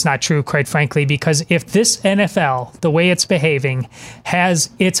hope it's not true, quite frankly, because if this NFL, the way it's behaving, has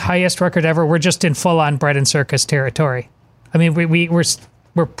its highest record ever, we're just in full-on bread and circus territory. I mean,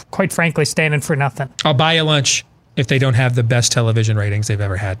 we're quite frankly standing for nothing. I'll buy you lunch if they don't have the best television ratings they've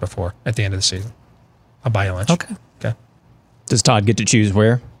ever had before at the end of the season. I'll buy you lunch. Okay. Does Todd get to choose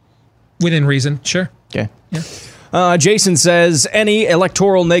where? Within reason, sure. Okay. Yeah. Jason says any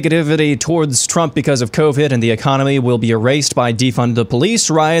electoral negativity towards Trump because of COVID and the economy will be erased by defund the police,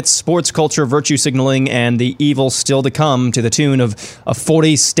 riots, sports culture, virtue signaling, and the evil still to come to the tune of a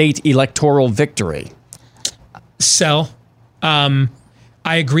 40-state electoral victory. Sell. I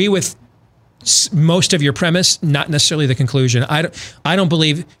agree with most of your premise, not necessarily the conclusion. I don't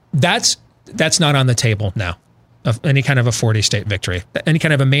believe that's not on the table now, of any kind of a 40-state victory, any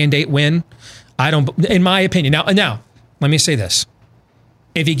kind of a mandate win. I don't, in my opinion. Now, let me say this: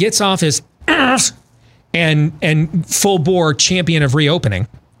 if he gets off his ass and full bore champion of reopening,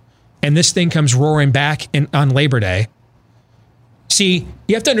 and this thing comes roaring back on Labor Day, see,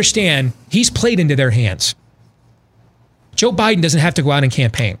 you have to understand he's played into their hands. Joe Biden doesn't have to go out and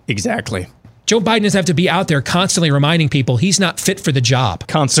campaign. Exactly. Joe Biden doesn't have to be out there constantly reminding people he's not fit for the job.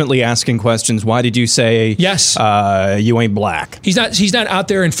 Constantly asking questions. Why did you say yes? You ain't black. He's not out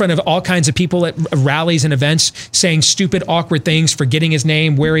there in front of all kinds of people at rallies and events saying stupid, awkward things, forgetting his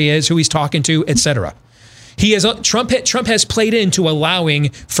name, where he is, who he's talking to, etc. Trump has played into allowing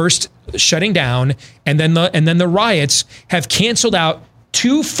first shutting down, and then the riots have canceled out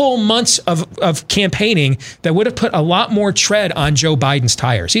 2 full months of campaigning that would have put a lot more tread on Joe Biden's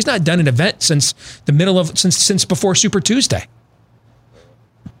tires. He's not done an event since before Super Tuesday.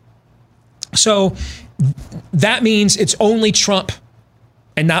 So that means it's only Trump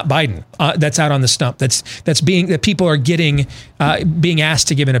and not Biden that's out on the stump. That people are being asked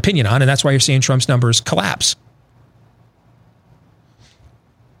to give an opinion on, and that's why you're seeing Trump's numbers collapse.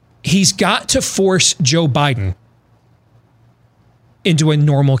 He's got to force Joe Biden into a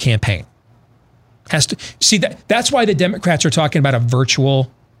normal campaign. That's why the Democrats are talking about a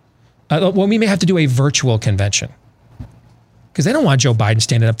virtual. We may have to do a virtual convention because they don't want Joe Biden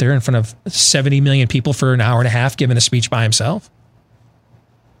standing up there in front of 70 million people for an hour and a half giving a speech by himself.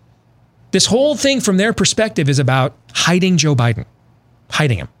 This whole thing from their perspective is about hiding Joe Biden,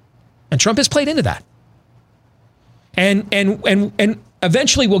 hiding him. And Trump has played into that. And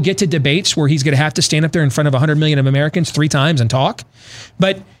eventually we'll get to debates where he's going to have to stand up there in front of 100 million of Americans 3 times and talk.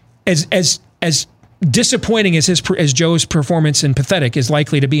 But as disappointing as Joe's performance and pathetic is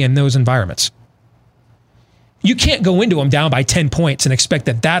likely to be in those environments, you can't go into him down by 10 points and expect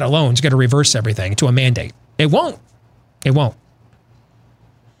that alone is going to reverse everything to a mandate. It won't. It won't.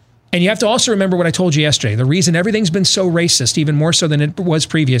 And you have to also remember what I told you yesterday. The reason everything's been so racist, even more so than it was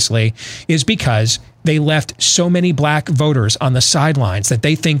previously, is because they left so many black voters on the sidelines that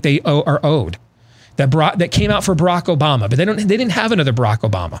they think they are owed. That came out for Barack Obama, but they didn't have another Barack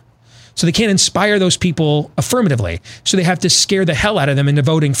Obama. So they can't inspire those people affirmatively. So they have to scare the hell out of them into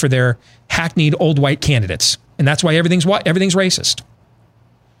voting for their hackneyed old white candidates. And that's why everything's racist.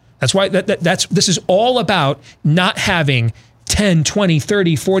 That's why this is all about not having 10, 20,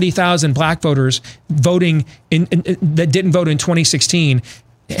 30, 40,000 black voters voting that didn't vote in 2016,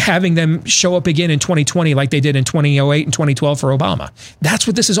 having them show up again in 2020 like they did in 2008 and 2012 for Obama. That's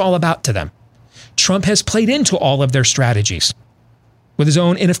what this is all about to them. Trump has played into all of their strategies with his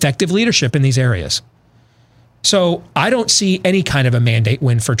own ineffective leadership in these areas. So I don't see any kind of a mandate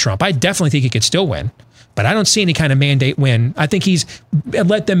win for Trump. I definitely think he could still win, but I don't see any kind of mandate win. I think he's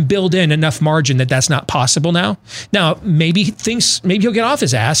let them build in enough margin that that's not possible now. Now, maybe he'll get off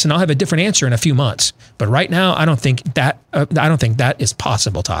his ass and I'll have a different answer in a few months. But right now, I don't think that is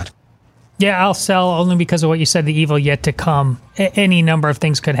possible, Todd. Yeah, I'll sell only because of what you said, the evil yet to come. Any number of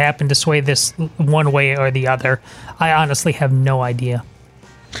things could happen to sway this one way or the other. I honestly have no idea.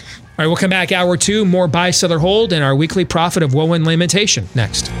 All right, we'll come back hour 2, more buy, sell, or hold, and our weekly prophet of woe and lamentation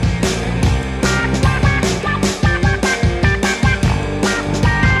next.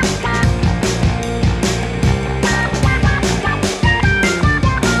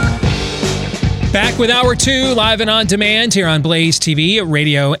 Back with hour 2, live and on demand here on Blaze TV,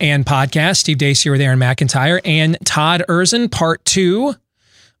 radio and podcast. Steve Deace here with Aaron McIntyre and Todd Erzin, part 2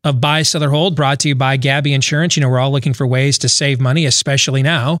 of Buy, Sell, or Hold, brought to you by Gabby Insurance. You know, we're all looking for ways to save money, especially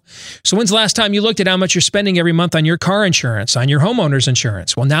now. So when's the last time you looked at how much you're spending every month on your car insurance, on your homeowner's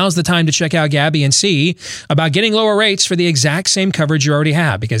insurance? Well, now's the time to check out Gabby and see about getting lower rates for the exact same coverage you already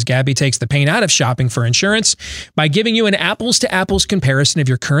have, because Gabby takes the pain out of shopping for insurance by giving you an apples-to-apples comparison of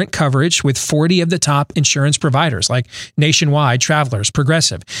your current coverage with 40 of the top insurance providers like Nationwide, Travelers,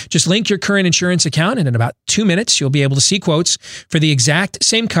 Progressive. Just link your current insurance account, and in about 2 minutes, you'll be able to see quotes for the exact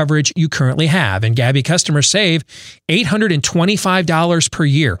same coverage you currently have. And Gabby customers save $825 per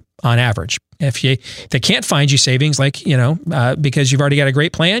year on average. If they can't find you savings, because you've already got a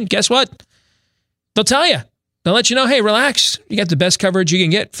great plan, guess what? They'll tell you. They'll let you know, hey, relax. You got the best coverage you can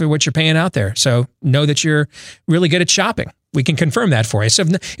get for what you're paying out there. So know that you're really good at shopping. We can confirm that for you. So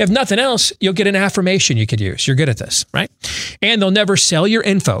if nothing else, you'll get an affirmation you could use. You're good at this, right? And they'll never sell your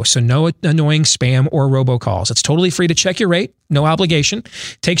info, so no annoying spam or robocalls. It's totally free to check your rate, no obligation.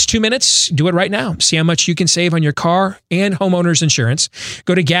 Takes 2 minutes. Do it right now. See how much you can save on your car and homeowner's insurance.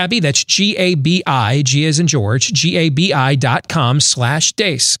 Go to Gabby, that's G-A-B-I, G as in George,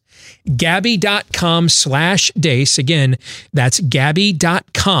 Gabi.com/Deace. Gabby.com/Deace. Again, that's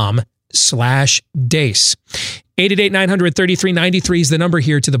Gabby.com/Deace. 888-900-3393 is the number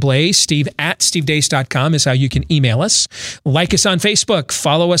here to the Blaze. Steve at stevedeace.com is how you can email us. Like us on Facebook.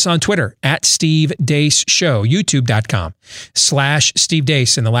 Follow us on Twitter at Steve Deace Show. YouTube.com/Steve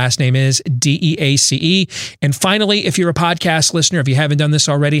Deace. And the last name is D-E-A-C-E. And finally, if you're a podcast listener, if you haven't done this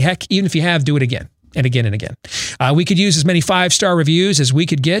already, heck, even if you have, do it again. And again and again. We could use as many 5-star reviews as we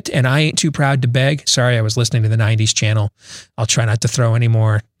could get, and I ain't too proud to beg. Sorry, I was listening to the 90s channel. I'll try not to throw any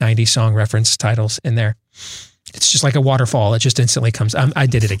more 90s song reference titles in there. It's just like a waterfall. It just instantly comes. I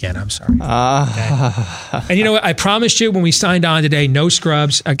did it again. I'm sorry. Okay. And you know what? I promised you when we signed on today, no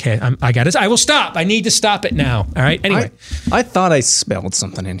scrubs. Okay, I got it. I will stop. I need to stop it now. All right. Anyway. I thought I spelled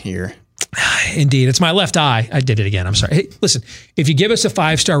something in here. Indeed. It's my left eye. I did it again. I'm sorry. Hey, listen, if you give us a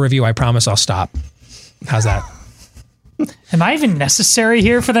 5-star review, I promise I'll stop. How's that? Am I even necessary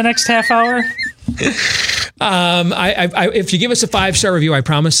here for the next half hour? If you give us a 5-star review, I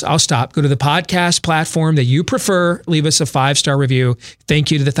promise I'll stop. Go to the podcast platform that you prefer. Leave us a 5-star review.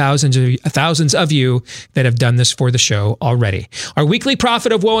 Thank you to the thousands of you that have done this for the show already. Our weekly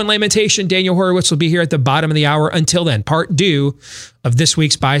prophet of woe and lamentation, Daniel Horowitz, will be here at the bottom of the hour. Until then, part 2 of this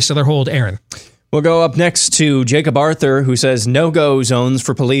week's Buy, Sell, or Hold. Aaron. We'll go up next to Jacob Arthur, who says no-go zones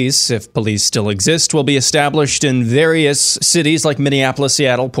for police, if police still exist, will be established in various cities like Minneapolis,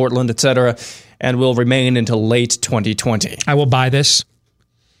 Seattle, Portland, etc., and will remain until late 2020. I will buy this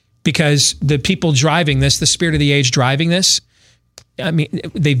because the people driving this, the spirit of the age driving this, I mean,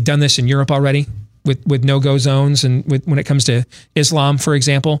 they've done this in Europe already with no-go zones and when it comes to Islam, for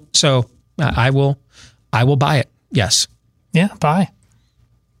example. So I will buy it. Yes. Yeah, buy.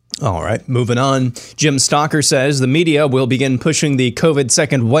 All right, moving on. Jim Stalker says the media will begin pushing the COVID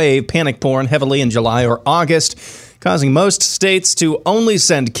second wave panic porn heavily in July or August, causing most states to only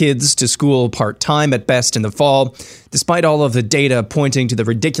send kids to school part-time at best in the fall, despite all of the data pointing to the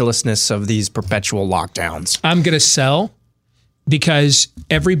ridiculousness of these perpetual lockdowns. I'm going to sell because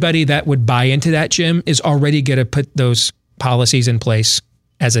everybody that would buy into that, Jim, is already going to put those policies in place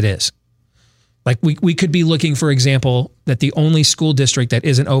as it is. Like we could be looking, for example, that the only school district that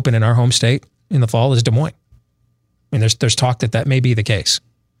isn't open in our home state in the fall is Des Moines. I mean, there's talk that may be the case.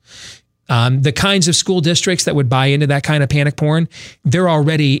 The kinds of school districts that would buy into that kind of panic porn, they're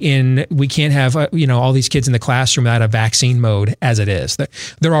already in, we can't have, all these kids in the classroom without a vaccine mode as it is.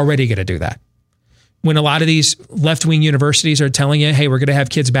 They're already going to do that. When a lot of these left-wing universities are telling you, hey, we're going to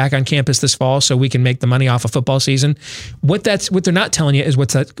have kids back on campus this fall so we can make the money off of football season, what they're not telling you is what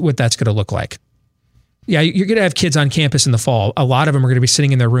that's going to look like. Yeah, you're going to have kids on campus in the fall. A lot of them are going to be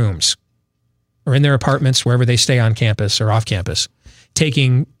sitting in their rooms or in their apartments, wherever they stay on campus or off campus,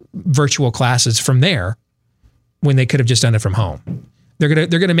 taking virtual classes from there when they could have just done it from home. They're going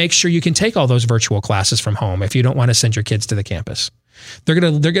to make sure you can take all those virtual classes from home if you don't want to send your kids to the campus. They're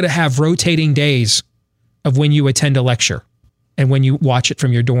going to have rotating days of when you attend a lecture and when you watch it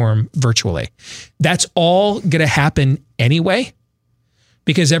from your dorm virtually. That's all going to happen anyway,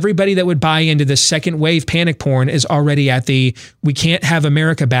 because everybody that would buy into the second wave panic porn is already at we can't have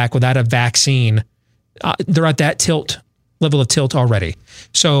America back without a vaccine. They're at that level of tilt already.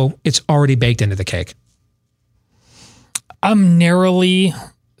 So it's already baked into the cake. I'm narrowly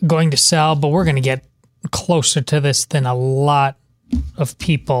going to sell, but we're going to get closer to this than a lot of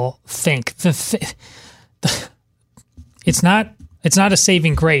people think. It's not a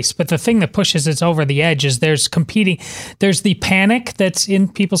saving grace, but the thing that pushes it over the edge is there's the panic that's in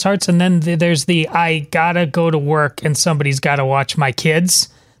people's hearts, and then there's I gotta go to work and somebody's gotta watch my kids.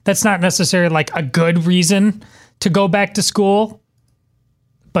 That's not necessarily like a good reason to go back to school,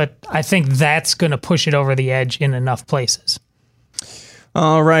 but I think that's going to push it over the edge in enough places.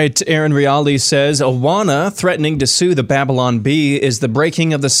 All right, Aaron Rialdi says, Awana threatening to sue the Babylon Bee is the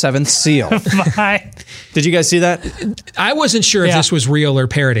breaking of the seventh seal. Did you guys see that? I wasn't sure if this was real or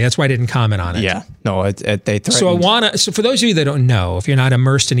parody. That's why I didn't comment on it. Yeah, no, they threatened. So for those of you that don't know, if you're not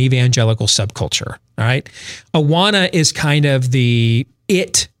immersed in evangelical subculture, all right, Awana is kind of the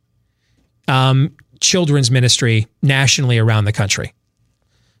children's ministry nationally around the country.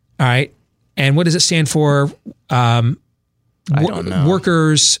 All right. And what does it stand for? I don't know.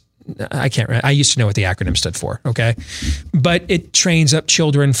 Workers. I can't remember. I used to know what the acronym stood for. Okay. But it trains up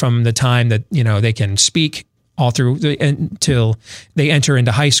children from the time that, they can speak all through until they enter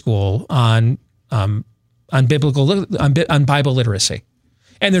into high school on Bible literacy.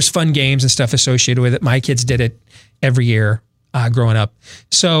 And there's fun games and stuff associated with it. My kids did it every year growing up.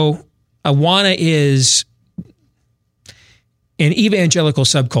 So Awana is in evangelical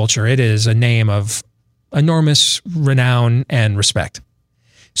subculture. It is a name of enormous renown and respect.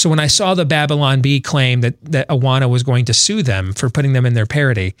 So when I saw the Babylon Bee claim that Awana was going to sue them for putting them in their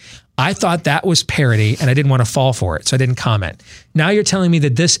parody, I thought that was parody and I didn't want to fall for it. So I didn't comment. Now you're telling me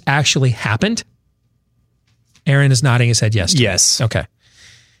that this actually happened? Aaron is nodding his head yes. Yes. Okay.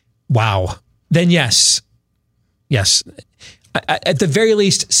 Wow. Then yes. Yes. At the very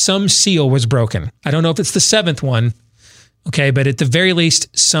least, some seal was broken. I don't know if it's the seventh one, okay, but at the very least,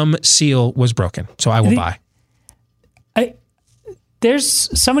 some seal was broken. So I will buy.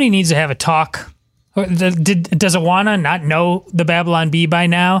 Somebody needs to have a talk. Does Awana not know the Babylon Bee by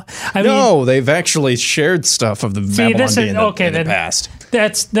now? They've actually shared stuff of the Babylon Bee in the past.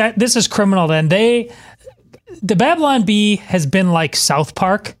 This is criminal. Then the Babylon Bee has been like South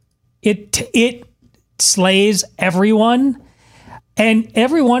Park. It slays everyone. And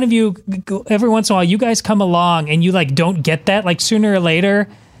every one of you, every once in a while, you guys come along and you like don't get that. Like sooner or later,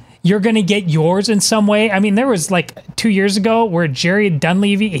 you're going to get yours in some way. I mean, there was like 2 years ago where Jerry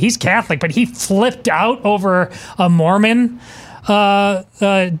Dunleavy, he's Catholic, but he flipped out over a Mormon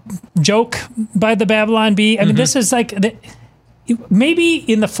joke by the Babylon Bee. I mean, this is like maybe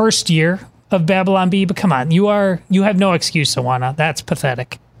in the first year of Babylon Bee, but come on, you have no excuse, Awana. That's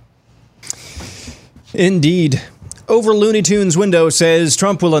pathetic. Indeed. Over Looney Tunes window says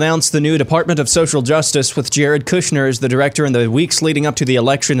Trump will announce the new Department of Social Justice with Jared Kushner as the director in the weeks leading up to the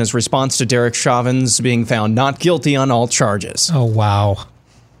election as response to Derek Chauvin's being found not guilty on all charges. Oh, wow.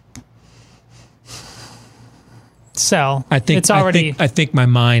 So I think my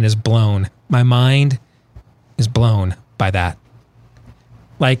mind is blown. My mind is blown by that.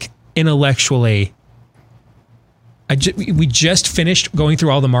 Like intellectually, we just finished going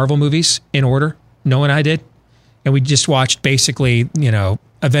through all the Marvel movies in order. Noah and I did. And we just watched basically,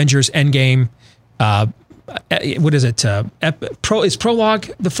 Avengers Endgame. What is it? Is prologue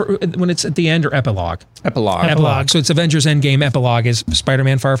when it's at the end or epilogue? Epilogue. So it's Avengers Endgame. Epilogue is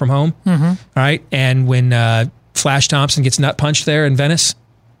Spider-Man Far From Home. Mm-hmm. All right. And when Flash Thompson gets nut punched there in Venice,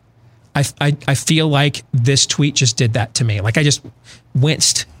 I feel like this tweet just did that to me. Like I just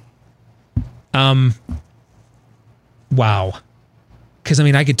winced. Wow. Because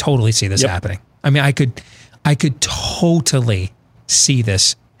I could totally see this happening. I could totally see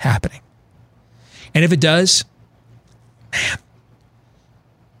this happening. And if it does, man,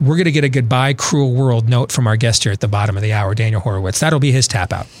 we're going to get a goodbye, cruel world note from our guest here at the bottom of the hour, Daniel Horowitz. That'll be his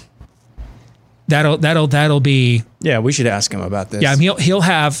tap out. That'll be. Yeah, we should ask him about this. Yeah,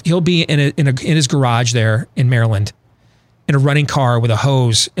 he'll be in his garage there in Maryland, in a running car with a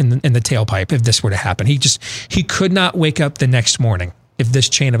hose in the tailpipe. If this were to happen, he could not wake up the next morning if this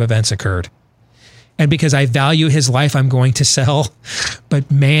chain of events occurred. And because I value his life, I'm going to sell.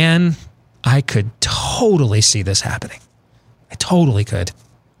 But man, I could totally see this happening. I totally could.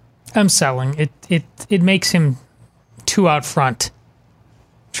 I'm selling. It makes him too out front.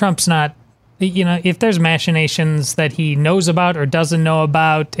 Trump's not, if there's machinations that he knows about or doesn't know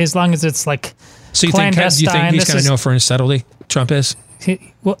about, as long as it's like so you think he's going to know for his subtlety, Trump is?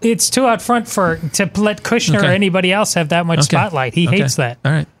 Well, it's too out front to let Kushner or anybody else have that much spotlight. He hates that.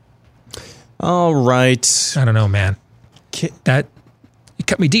 All right. All right. I don't know, man. It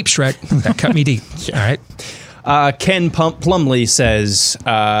cut me deep, Shrek. That cut me deep. All right. Ken Plumley says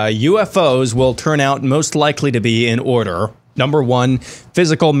UFOs will turn out most likely to be in order. Number 1,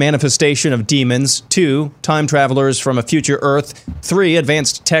 physical manifestation of demons. 2, time travelers from a future Earth. 3,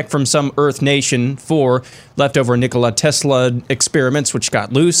 advanced tech from some Earth nation. 4, leftover Nikola Tesla experiments which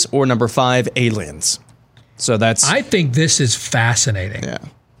got loose. Or number 5, aliens. So I think this is fascinating. Yeah.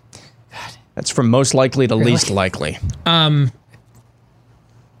 That's from most likely to least likely. I'm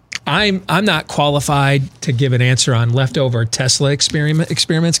not qualified to give an answer on leftover Tesla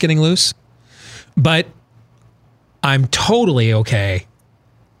experiments getting loose, but I'm totally okay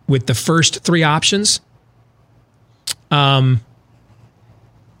with the first 3 options. And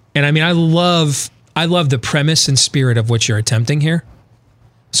I love the premise and spirit of what you're attempting here.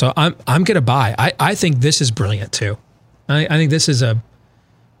 So I'm going to buy. I think this is brilliant too. I think this is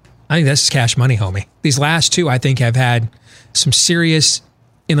cash money, homie. These last 2, I think, have had some serious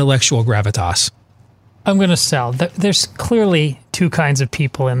intellectual gravitas. I'm going to sell. There's clearly 2 kinds of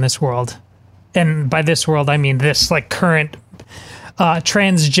people in this world. And by this world, I mean this like current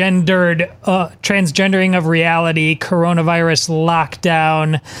transgendering of reality, coronavirus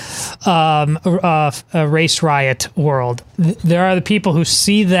lockdown, race riot world. There are the people who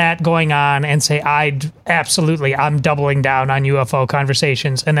see that going on and say, I'm doubling down on UFO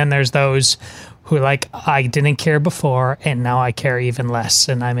conversations. And then there's those who are like, I didn't care before and now I care even less.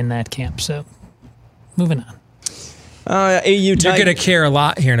 And I'm in that camp. So moving on. You're going to care a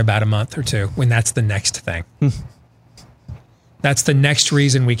lot here in about a month or 2 when that's the next thing. That's the next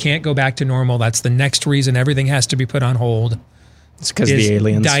reason we can't go back to normal. That's the next reason everything has to be put on hold. It's because the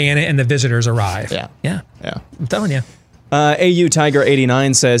aliens. Diana and the visitors arrive. Yeah. I'm telling you. AU Tiger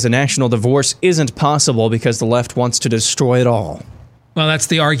 89 says a national divorce isn't possible because the left wants to destroy it all. Well, that's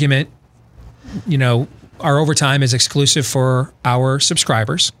the argument. Our overtime is exclusive for our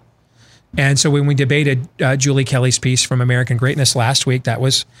subscribers. And so when we debated Julie Kelly's piece from American Greatness last week, that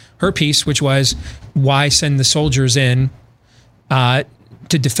was her piece, which was why send the soldiers in to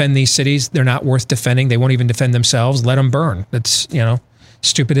defend these cities? They're not worth defending. They won't even defend themselves. Let them burn. That's,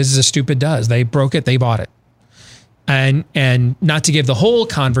 stupid as a stupid does. They broke it. They bought it. And not to give the whole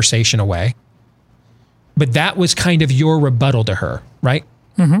conversation away, but that was kind of your rebuttal to her, right?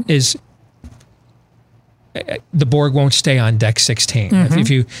 Mm-hmm. Is the Borg won't stay on deck 16.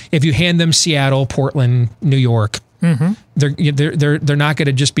 If you hand them Seattle, Portland, New York, they're not going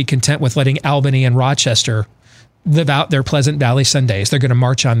to just be content with letting Albany and Rochester live out their Pleasant Valley Sundays. They're going to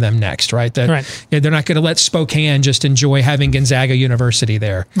march on them next, right? They're not going to let Spokane just enjoy having Gonzaga University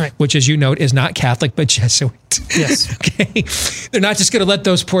there, which, as you note, is not Catholic but Jesuit. Yes. Okay. They're not just going to let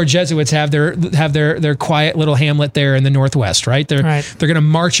those poor Jesuits have their quiet little hamlet there in the Northwest, right? They're going to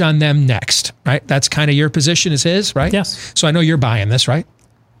march on them next, right? That's kind of your position as his, right? Yes. So I know you're buying this, right?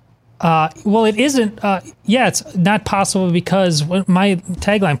 Well, it isn't. It's not possible because my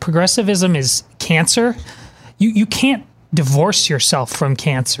tagline, progressivism is cancer. You can't divorce yourself from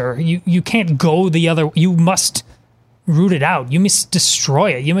cancer. You can't go the other. You must root it out. You must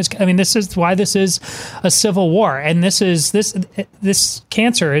destroy it. This is why this is a civil war, and this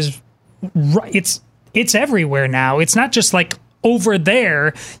cancer is it's everywhere now. It's not just like over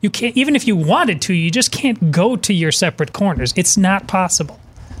there. You can't, even if you wanted to, you just can't go to your separate corners. It's not possible.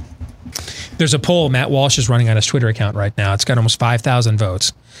 There's a poll Matt Walsh is running on his Twitter account right now. It's got almost 5,000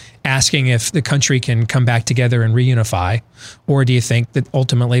 votes, asking if the country can come back together and reunify, or do you think that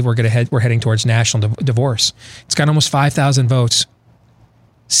ultimately we're heading towards national divorce? It's got almost 5,000 votes.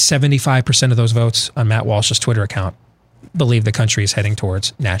 75% of those votes on Matt Walsh's Twitter account believe the country is heading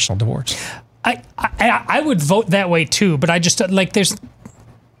towards national divorce. I would vote that way too, but I just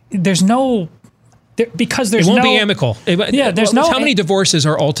there's no. Because it won't be amicable. There's no. How many divorces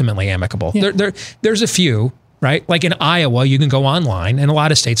are ultimately amicable? Yeah. There's a few, right? Like in Iowa, you can go online, and a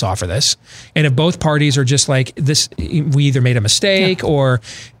lot of states offer this. And if both parties are just like this, we either made a mistake or,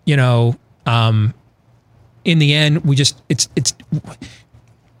 in the end, we just it's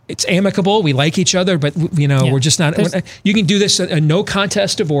amicable. We like each other, but we're just not. You can do this a no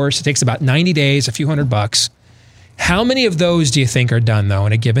contest divorce. It takes about 90 days, a few $100. How many of those do you think are done though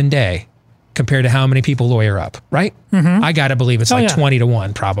in a given day? Compared to how many people lawyer up, right? I got to believe it's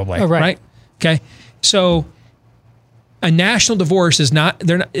 20-1 probably, right? Okay. So a national divorce is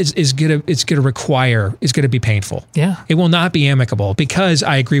going to be painful. Yeah. It will not be amicable because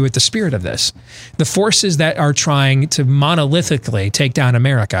I agree with the spirit of this. The forces that are trying to monolithically take down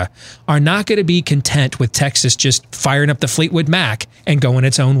America are not going to be content with Texas just firing up the Fleetwood Mac and going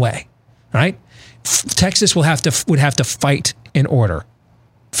its own way, right? Texas would have to fight in order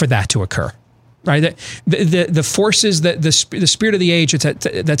for that to occur. Right, the forces that the spirit of the age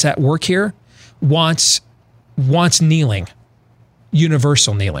that's at work here wants kneeling,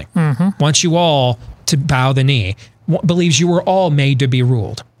 universal kneeling. Wants you all to bow the knee. Believes you were all made to be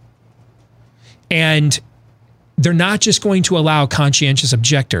ruled, and they're not just going to allow conscientious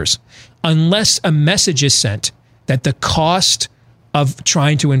objectors unless a message is sent that the cost of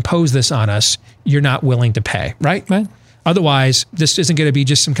trying to impose this on us you're not willing to pay. Right. Otherwise, this isn't going to be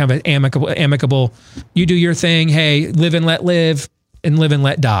just some kind of amicable, you do your thing, hey, live and let live, and live and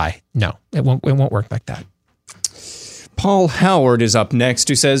let die. No, it won't work like that. Paul Howard is up next,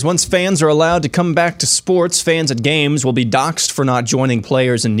 who says, once fans are allowed to come back to sports, fans at games will be doxxed for not joining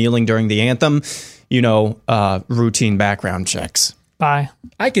players and kneeling during the anthem. Routine background checks. Bye.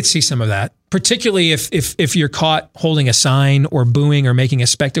 I could see some of that, particularly if you're caught holding a sign or booing or making a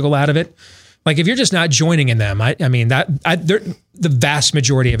spectacle out of it. Like if you're just not joining in them, the vast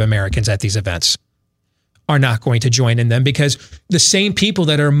majority of Americans at these events are not going to join in them because the same people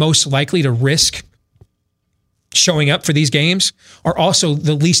that are most likely to risk showing up for these games are also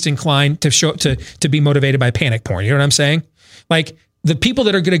the least inclined to be motivated by panic porn. You know what I'm saying? Like the people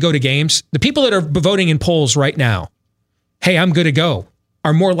that are going to go to games, the people that are voting in polls right now, hey, I'm good to go,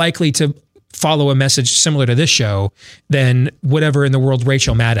 are more likely to follow a message similar to this show than whatever in the world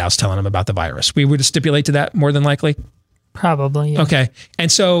Rachel Maddow's telling them about the virus. We would stipulate to that more than likely? Probably, yeah. Okay.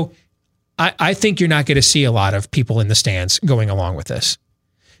 And so I think you're not going to see a lot of people in the stands going along with this.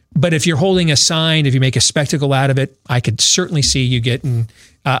 But if you're holding a sign, if you make a spectacle out of it, I could certainly see you getting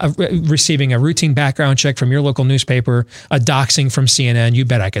receiving a routine background check from your local newspaper, a doxing from CNN. You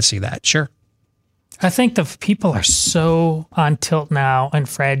bet I could see that. Sure. I think the people are so on tilt now and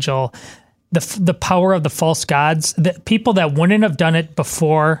fragile. The power of the false gods, the people that wouldn't have done it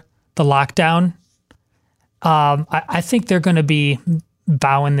before the lockdown, I think they're going to be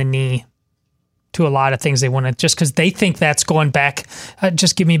bowing the knee to a lot of things they want to, just because they think that's going back.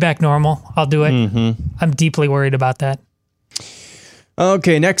 Just give me back normal. I'll do it. I'm deeply worried about that.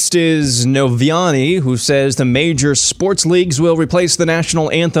 Okay, next is Noviani, who says the major sports leagues will replace the national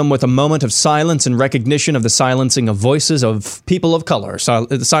anthem with a moment of silence in recognition of the silencing of voices of people of color,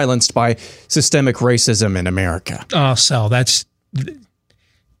 silenced by systemic racism in America. Oh, Sal,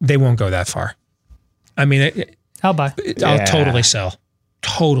 they won't go that far. I mean, I'll buy. I'll totally sell.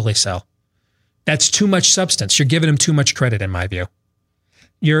 Totally sell. That's too much substance. You're giving them too much credit, in my view.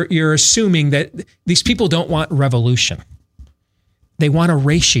 You're assuming that these people don't want revolution. They want a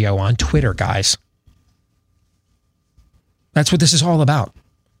ratio on Twitter, guys. That's what this is all about.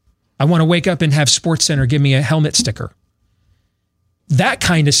 I want to wake up and have SportsCenter give me a helmet sticker. That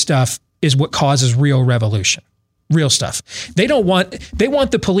kind of stuff is what causes real revolution. Real stuff. They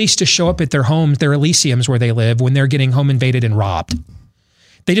want the police to show up at their homes, their Elysiums where they live, when they're getting home invaded and robbed.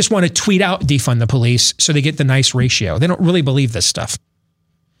 They just want to tweet out defund the police so they get the nice ratio. They don't really believe this stuff.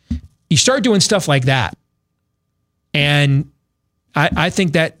 You start doing stuff like that, and I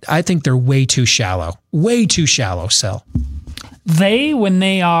think they're way too shallow, Sel. When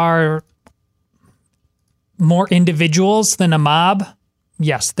they are more individuals than a mob,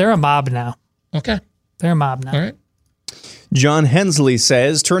 yes, they're a mob now. Okay. They're a mob now. All right. John Hensley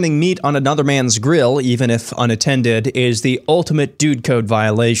says, turning meat on another man's grill, even if unattended, is the ultimate dude code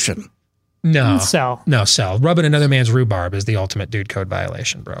violation. No. Sel. Rubbing another man's rhubarb is the ultimate dude code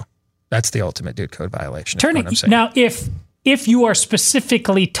violation, bro. That's the ultimate dude code violation. Now, if you are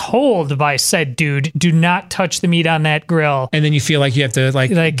specifically told by said dude, do not touch the meat on that grill, and then you feel like you have to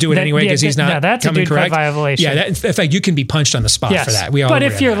do it anyway because he's not that's coming a dude correct. Code violation. Yeah, in fact, you can be punched on the spot for that. But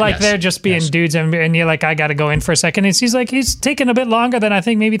if you're they're just being dudes and you're like, I got to go in for a second, and he's like, he's taking a bit longer than I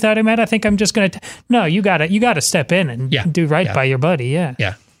think maybe thought he might. I think I'm just gonna. No, you gotta step in and do right by your buddy. Yeah.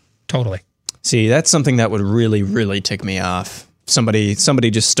 Yeah. Totally. See, that's something that would really, really tick me off. Somebody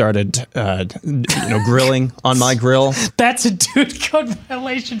just started, grilling on my grill. That's a dude code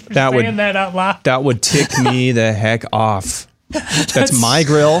violation for saying that out loud. That would tick me the heck off. That's my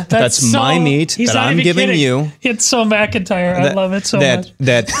grill. That's my meat that I'm giving you. It's so McIntyre. I love it so much.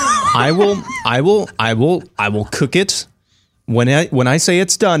 That I will cook it. When I say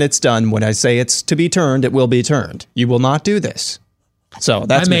it's done, it's done. When I say it's to be turned, it will be turned. You will not do this. So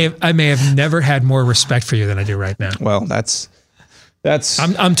that's I may have never had more respect for you than I do right now. Well, that's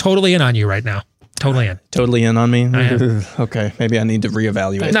I'm totally in on you right now. Totally in. Totally in on me? I am. Okay. Maybe I need to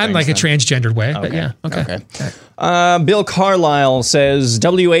reevaluate. Not in like a transgendered way, but yeah. Okay. Bill Carlisle says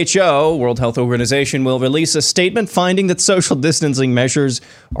WHO, World Health Organization, will release a statement finding that social distancing measures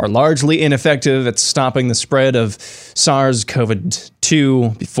are largely ineffective at stopping the spread of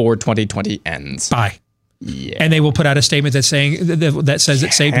SARS-CoV-2 before 2020 ends. Bye. Yeah. And they will put out a statement that says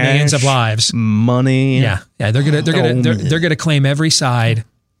it saved millions of lives. Money. Yeah. They're gonna claim every side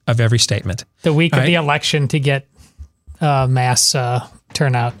of every statement. The week of the election to get mass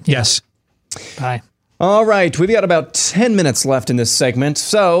turnout. Yes. Bye. All right, we've got about 10 minutes left in this segment,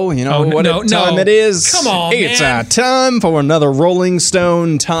 so you know time it is. Come on, it's time for another Rolling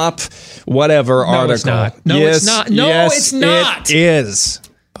Stone top whatever article. It's not. It's not. It's not. It is.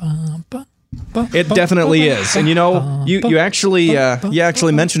 It definitely is. And you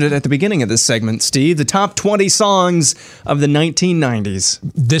actually mentioned it at the beginning of this segment, Steve. The top 20 songs of the 1990s.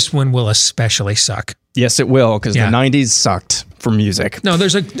 This one will especially suck. Yes, it will, because the 90s sucked for music. No,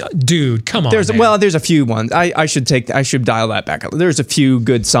 there's dude, come on. There's a few ones. I should dial that back. There's a few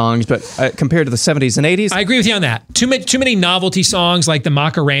good songs, but compared to the 70s and 80s, I agree with you on that. Too many novelty songs like the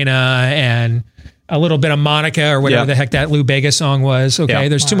Macarena and a little bit of Monica or whatever the heck that Lou Bega song was. Okay,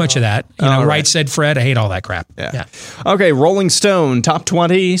 there's too much of that. Right Said Fred. I hate all that crap. Yeah. Okay, Rolling Stone, top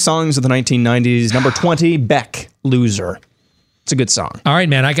 20 songs of the 1990s. Number 20, Beck, Loser. It's a good song. All right,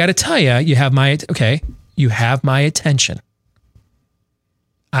 man. I got to tell you, you have my attention.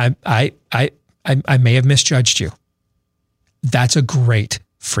 I may have misjudged you. That's a great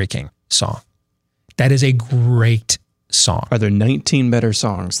freaking song. That is a great song. Are there 19 better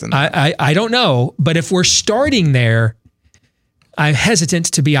songs than that? I don't know, but if we're starting there, I'm hesitant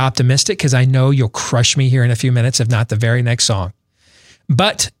to be optimistic because I know you'll crush me here in a few minutes, if not the very next song.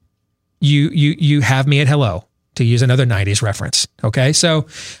 But you have me at hello, to use another 90s reference. Okay, so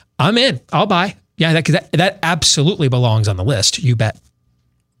I'm in. I'll buy. Yeah, that absolutely belongs on the list. You bet.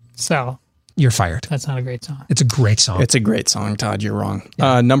 So you're fired. That's not a great song. It's a great song. It's a great song, Todd. You're wrong.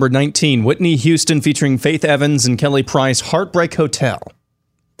 Yeah. Number 19, Whitney Houston featuring Faith Evans and Kelly Price, Heartbreak Hotel.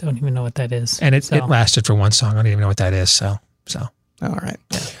 Don't even know what that is. And it lasted for one song. I don't even know what that is. So. All right.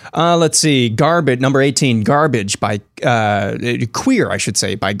 Let's see. Garbage, number 18, Garbage by Queer, I should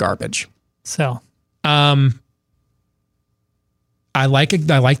say, by Garbage. So. I like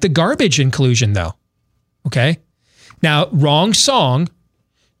the Garbage inclusion though. Okay. Now, wrong song.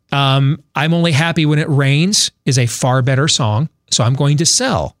 I'm Only Happy When It Rains is a far better song, so I'm going to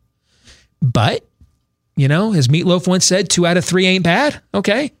sell. But, as Meatloaf once said, 2 out of 3 ain't bad.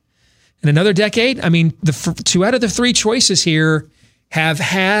 Okay. In another decade, I mean, the 2 out of the 3 choices here have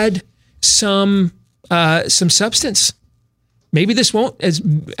had some substance. Maybe this won't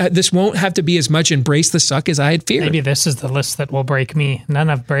have to be as much embrace the suck as I had feared. Maybe this is the list that will break me. None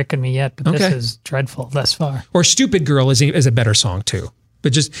have broken me yet, but this is dreadful thus far. Or Stupid Girl is a better song too.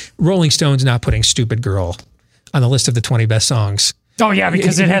 But just Rolling Stone's not putting Stupid Girl on the list of the 20 best songs. Oh yeah,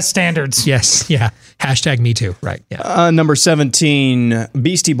 because it has standards. Yes, yeah. Hashtag me too. Right. Yeah. Number 17,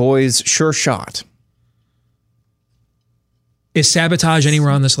 Beastie Boys, Sure Shot. Is Sabotage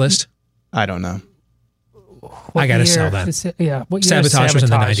anywhere on this list? I don't know. I got to sell that. Sabotage was in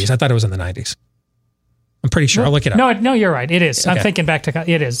the 90s. I thought it was in the 90s. I'm pretty sure. I'll look it up. No, you're right. It is. Okay. I'm thinking back to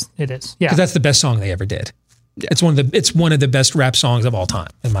it is. Yeah. Because that's the best song they ever did. Yeah. It's one of the best rap songs of all time,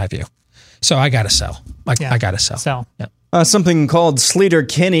 in my view. So I got to sell. I got to sell. Sell. Yeah. Something called Sleater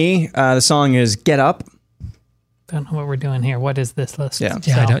Kinney. The song is Get Up. Don't know what we're doing here. What is this list? Yeah.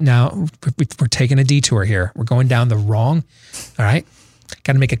 I don't know. We're taking a detour here. We're going down the wrong. All right.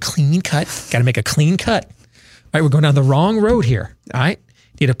 Got to make a clean cut. All right, we're going down the wrong road here. All right,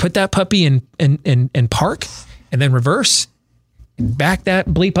 you got to put that puppy in park, and then reverse, and back that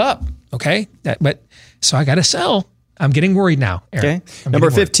bleep up. Okay, so I got to sell. I'm getting worried now. Aaron. Okay, number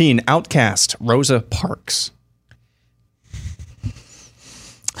 15, Outkast, Rosa Parks.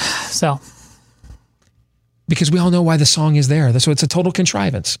 Sell. Because we all know why the song is there. So it's a total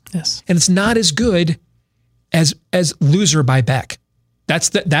contrivance. Yes, and it's not as good as Loser by Beck.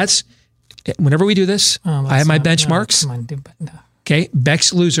 That's whenever we do this, I have my benchmarks. Okay,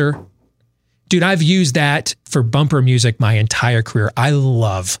 Beck's Loser. Dude, I've used that for bumper music my entire career. I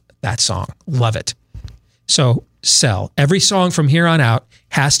love that song. Love it. So sell. Every song from here on out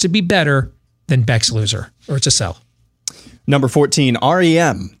has to be better than Beck's Loser, or it's a sell. Number 14,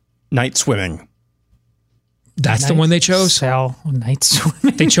 REM, Night Swimming. That's the one they chose? Sell. Night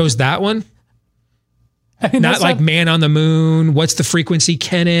Swimming. They chose that one? I mean, not like Man on the Moon, What's the Frequency,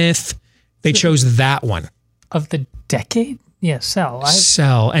 Kenneth. They chose that one. Of the decade? Yeah, sell.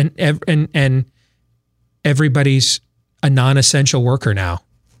 Sell. And everybody's a non-essential worker now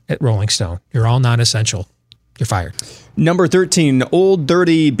at Rolling Stone. You're all non-essential. You're fired. Number 13, Old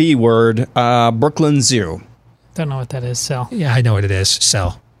Dirty B-Word, Brooklyn Zoo. Don't know what that is, sell. Yeah, I know what it is.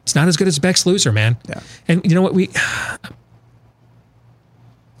 Sell. It's not as good as Beck's Loser, man. Yeah. And you know what?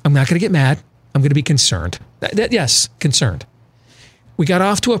 I'm not going to get mad. I'm going to be concerned. Yes, concerned. We got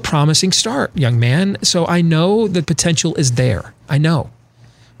off to a promising start, young man. So I know the potential is there. I know.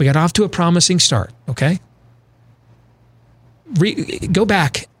 We got off to a promising start, okay? Go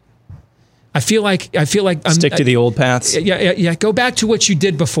back. I feel like stick to the old paths. Yeah. Go back to what you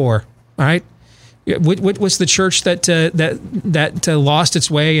did before. All right. What was the church that lost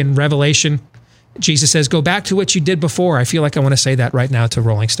its way in Revelation? Jesus says, "Go back to what you did before." I feel like I want to say that right now to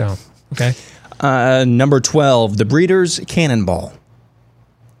Rolling Stone. Okay. Number 12, The Breeders, Cannonball.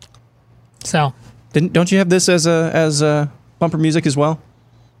 So, don't you have this as a bumper music as well?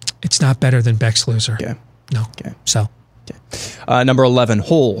 It's not better than Beck's Loser. Yeah. No. Okay. So. Okay. Number 11,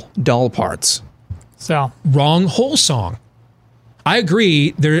 Hole, Doll Parts. So. Wrong Hole song. I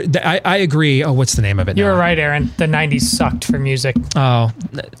agree. I agree. Oh, what's the name of it? You're right, Aaron. The 90s sucked for music. Oh,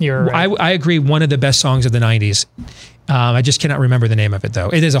 you're right. I agree. One of the best songs of the 90s. I just cannot remember the name of it, though.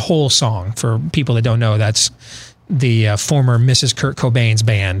 It is a Hole song. For people that don't know, that's the former Mrs. Kurt Cobain's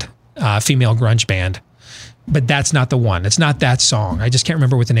band, female grunge band. But that's not the one. It's not that song. I just can't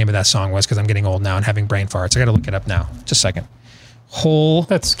remember what the name of that song was because I'm getting old now and having brain farts. I got to look it up now. Just a second. Hole.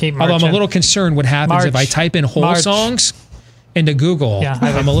 Let's keep marching. Although I'm a little concerned what happens if I type in Hole songs into Google. Yeah,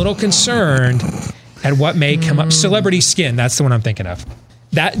 I'm a little concerned at what may come up. Celebrity Skin, that's the one I'm thinking of.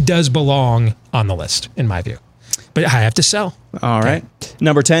 That does belong on the list, in my view. But I have to sell. All right.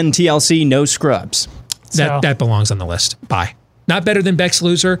 Number 10, TLC, No Scrubs. That belongs on the list. Buy. Not better than Beck's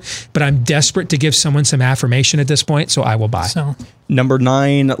Loser, but I'm desperate to give someone some affirmation at this point, so I will buy. So. Number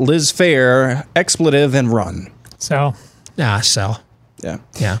 9, Liz Phair, Expletive and Run. So. Sell. Yeah.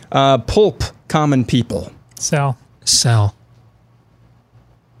 Yeah. Pulp, Common People. Sell.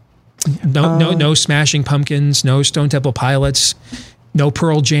 No Smashing Pumpkins, no Stone Temple Pilots, no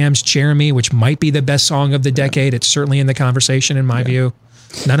Pearl Jam's Jeremy, which might be the best song of the decade. It's certainly in the conversation in my view.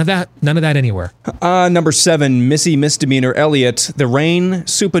 None of that anywhere. Number 7, Missy Misdemeanor Elliott, The Rain,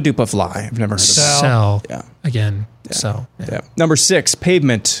 Super Duper Fly. I've never heard of that. Sell. Yeah. Again. Yeah. Sell. Yeah. Number 6,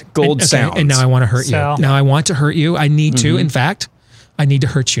 Pavement, Gold Sounds. And now I want to hurt you. Sell. Now I want to hurt you. I need to. In fact, I need to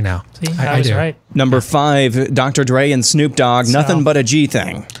hurt you now. See, I was do. right. Number 5, Dr. Dre and Snoop Dogg, Nothing But a G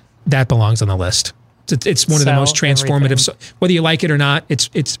Thing. That belongs on the list. It's one of the most transformative. Whether you like it or not,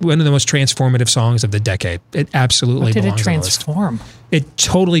 it's one of the most transformative songs of the decade. It absolutely belongs on the list. What did it transform? It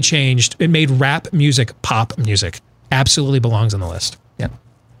totally changed. It made rap music pop music. Absolutely belongs on the list. Yeah.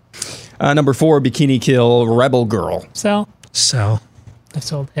 Number 4, Bikini Kill, Rebel Girl. So So I've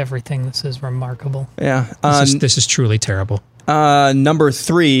sold everything. This is remarkable. Yeah. This is truly terrible. Number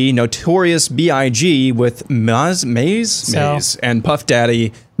 3, Notorious B.I.G. with Maze and Puff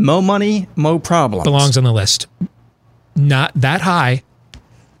Daddy. Mo Money, Mo Problems. Belongs on the list. Not that high,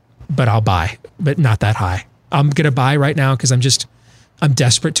 but I'll buy. But not that high. I'm going to buy right now because I'm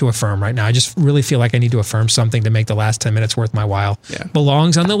desperate to affirm right now. I just really feel like I need to affirm something to make the last 10 minutes worth my while. Yeah.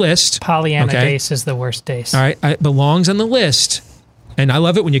 Belongs on the list. Pollyanna Dace is the worst Dace. All right. It belongs on the list. And I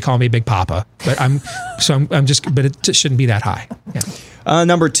love it when you call me Big Papa, but but it shouldn't be that high. Yeah.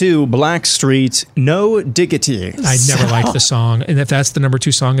 Number 2, Blackstreet, No Diggity. I never liked the song. And if that's the number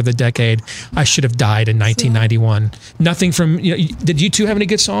 2 song of the decade, I should have died in 1991. Nothing from, did U2 have any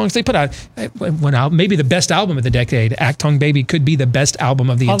good songs? They put out one album, maybe the best album of the decade. Achtung Baby could be the best album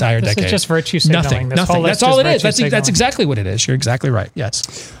of the entire decade. This is just virtue signaling. Nothing. That's all it is. That's exactly what it is. You're exactly right.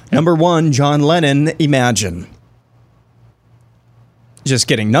 Yes. Number 1, John Lennon, Imagine. Just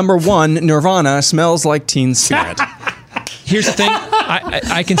kidding. Number 1, Nirvana, Smells Like Teen Spirit. Here's the thing.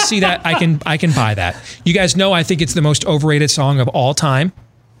 I can see that. I can buy that. You guys know I think it's the most overrated song of all time.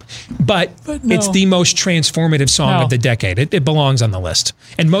 But no. It's the most transformative song of the decade. It belongs on the list.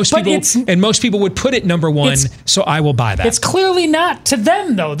 And most people would put it number 1, so I will buy that. It's clearly not to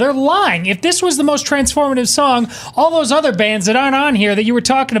them, though. They're lying. If this was the most transformative song, all those other bands that aren't on here that you were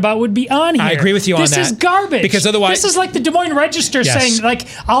talking about would be on here. I agree with you on that. This is garbage. Because otherwise... This is like the Des Moines Register saying, like,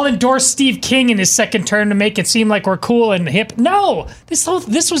 I'll endorse Steve King in his second term to make it seem like we're cool and hip. No! This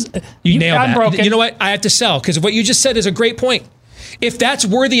was... You nailed that. Broken. You know what? I have to sell, because what you just said is a great point. If that's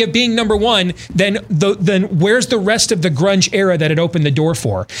worthy of being number 1, then where's the rest of the grunge era that it opened the door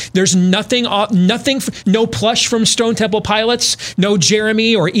for? There's nothing, no Plush from Stone Temple Pilots, no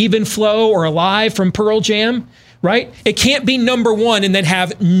Jeremy or Even Flow or Alive from Pearl Jam, right? It can't be number 1 and then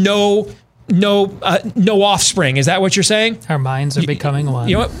have no Offspring. Is that what you're saying? Our minds are becoming one.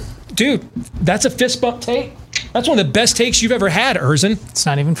 You know what? Dude, that's a fist bump take. That's one of the best takes you've ever had, Erzin. It's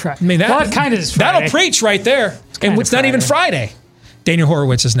not even Friday. I mean, that kind of is Friday. That'll preach right there. And it's not even Friday. Daniel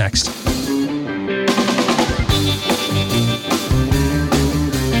Horowitz is next.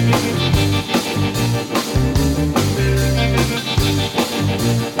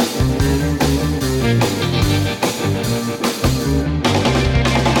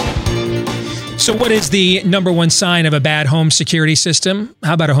 So what is the number 1 sign of a bad home security system?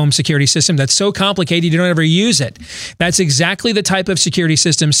 How about a home security system that's so complicated you don't ever use it? That's exactly the type of security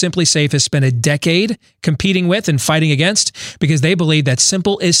system SimpliSafe has spent a decade competing with and fighting against, because they believe that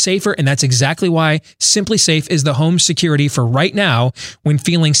simple is safer, and that's exactly why SimpliSafe is the home security for right now when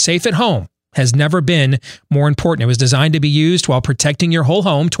feeling safe at home has never been more important. It was designed to be used while protecting your whole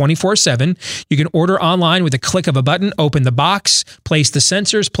home 24/7. You can order online with a click of a button, open the box, place the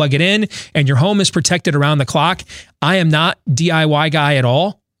sensors, plug it in, and your home is protected around the clock. I am not DIY guy at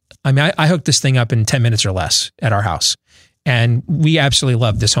all. I mean, I hooked this thing up in 10 minutes or less at our house, and we absolutely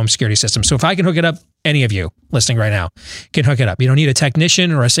love this home security system. So if I can hook it up, any of you listening right now can hook it up. You don't need a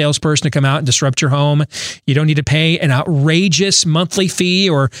technician or a salesperson to come out and disrupt your home. You don't need to pay an outrageous monthly fee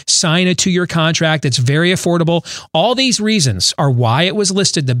or sign a 2-year contract. It's very affordable. All these reasons are why it was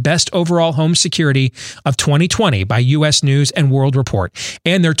listed the best overall home security of 2020 by U.S. News and World Report.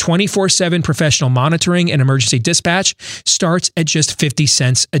 And their 24/7 professional monitoring and emergency dispatch starts at just 50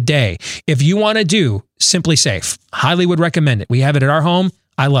 cents a day. If you want to do SimpliSafe, highly would recommend it. We have it at our home.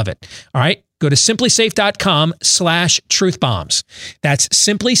 I love it. All right. Go to simplisafe.com/truthbombs. That's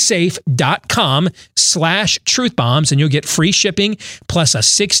simplisafe.com/truthbombs, and you'll get free shipping plus a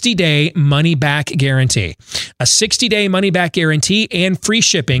 60-day money-back guarantee. A 60-day money-back guarantee and free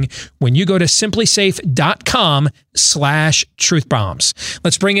shipping when you go to simplisafe.com/truthbombs.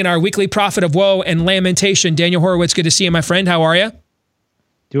 Let's bring in our weekly prophet of woe and lamentation. Daniel Horowitz, good to see you, my friend. How are you?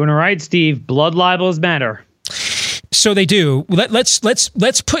 Doing all right, Steve. Blood libels matter. So they do. Let's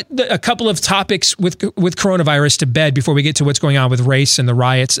put a couple of topics with coronavirus to bed before we get to what's going on with race and the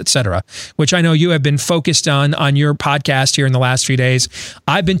riots, et cetera, which I know you have been focused on your podcast here in the last few days.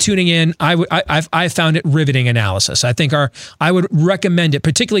 I've been tuning in. I found it riveting analysis. I think I would recommend it,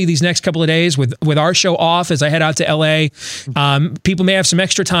 particularly these next couple of days with our show off as I head out to LA. People may have some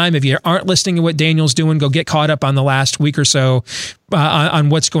extra time. If you aren't listening to what Daniel's doing, go get caught up on the last week or so on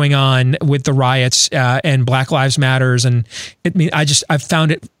what's going on with the riots and Black Lives Matter. And I've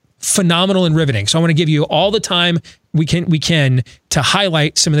found it phenomenal and riveting. So I want to give you all the time we can to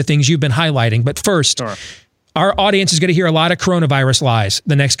highlight some of the things you've been highlighting. But first, sure. Our audience is going to hear a lot of coronavirus lies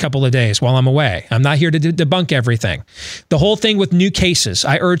the next couple of days while I'm away. I'm not here to debunk everything. The whole thing with new cases,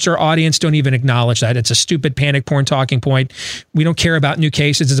 I urge our audience, don't even acknowledge that. It's a stupid panic porn talking point. We don't care about new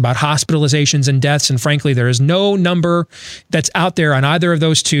cases. It's about hospitalizations and deaths. And frankly, there is no number that's out there on either of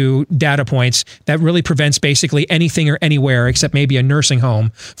those two data points that really prevents basically anything or anywhere except maybe a nursing home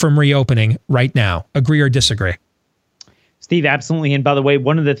from reopening right now. Agree or disagree? Steve, absolutely. And by the way,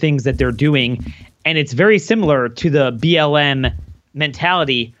 one of the things that they're doing, and it's very similar to the BLM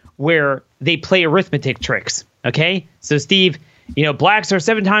mentality where they play arithmetic tricks. Okay. So Steve, blacks are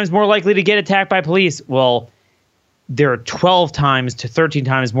 7 times more likely to get attacked by police. Well, they're 12 times to 13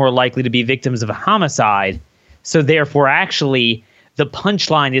 times more likely to be victims of a homicide. So therefore, actually, the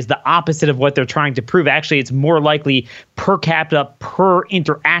punchline is the opposite of what they're trying to prove. Actually, it's more likely per capita, per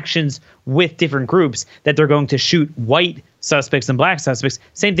interactions with different groups that they're going to shoot white suspects and black suspects.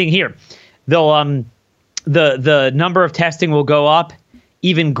 Same thing here. They'll the number of testing will go up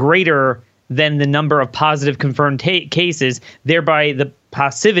even greater than the number of positive confirmed cases. Thereby, the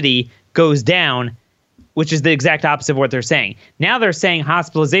passivity goes down, which is the exact opposite of what they're saying. Now they're saying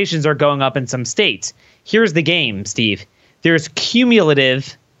hospitalizations are going up in some states. Here's the game, Steve. There's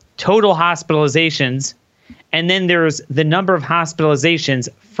cumulative total hospitalizations, and then there's the number of hospitalizations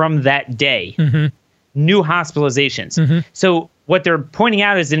from that day. Mm-hmm. New hospitalizations. Mm-hmm. So what they're pointing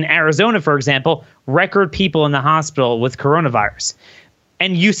out is in Arizona, for example, record people in the hospital with coronavirus.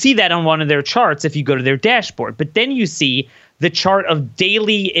 And you see that on one of their charts if you go to their dashboard. But then you see the chart of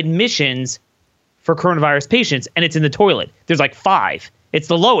daily admissions for coronavirus patients, and it's in the toilet. There's like 5. It's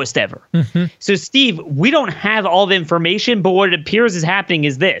the lowest ever. Mm-hmm. So, Steve, we don't have all the information, but what it appears is happening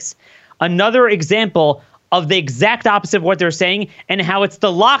is this. Another example of the exact opposite of what they're saying and how it's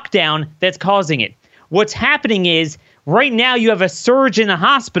the lockdown that's causing it. What's happening is right now you have a surge in the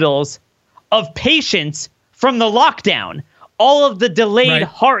hospitals of patients from the lockdown. All of the delayed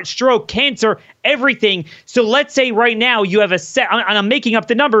heart, stroke, cancer, everything. So let's say right now you have and I'm making up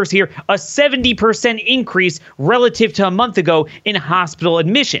the numbers here, a 70% increase relative to a month ago in hospital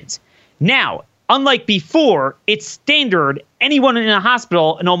admissions. Now, unlike before, it's standard. Anyone in a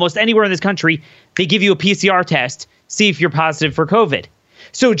hospital and almost anywhere in this country, they give you a PCR test, see if you're positive for COVID.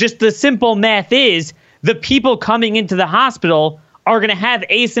 So just the simple math is the people coming into the hospital are going to have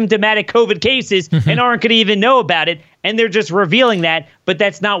asymptomatic COVID cases and aren't going to even know about it. And they're just revealing that, but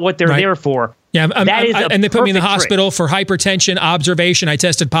that's not what they're there for. Yeah, and they put me in the hospital for hypertension observation. I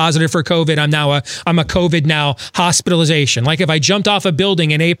tested positive for COVID. I'm a COVID now hospitalization. Like if I jumped off a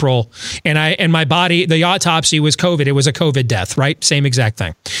building in April and my body, the autopsy was COVID, it was a COVID death, right? Same exact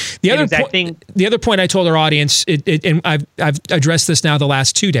thing. The other point I told our audience, and I've addressed this now the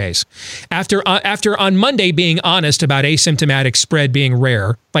last 2 days. After on Monday being honest about asymptomatic spread being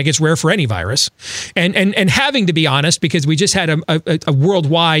rare, like it's rare for any virus, and having to be honest because we just had a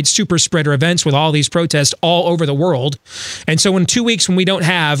worldwide super spreader events with all these protests all over the world. And so in 2 weeks when we don't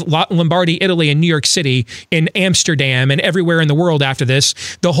have Lombardy, Italy, and New York City, in Amsterdam, and everywhere in the world after this,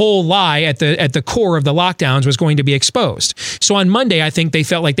 the whole lie at the core of the lockdowns was going to be exposed. So on Monday, I think they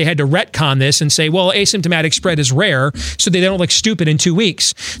felt like they had to retcon this and say, well, asymptomatic spread is rare, so they don't look stupid in 2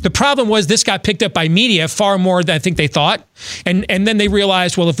 weeks. The problem was this got picked up by media far more than I think they thought. And then they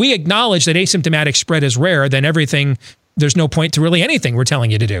realized, well, if we acknowledge that asymptomatic spread is rare, then there's no point to really anything we're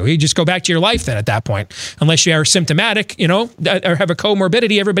telling you to do. You just go back to your life then at that point. Unless you are symptomatic, or have a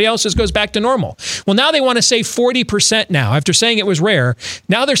comorbidity, everybody else just goes back to normal. Well, now they want to say 40% now. After saying it was rare,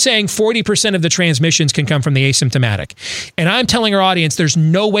 now they're saying 40% of the transmissions can come from the asymptomatic. And I'm telling our audience there's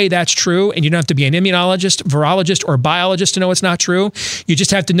no way that's true, and you don't have to be an immunologist, virologist, or biologist to know it's not true. You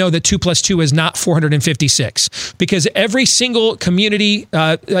just have to know that 2 + 2 is not 456. Because every single community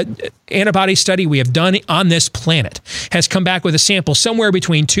antibody study we have done on this planet has come back with a sample somewhere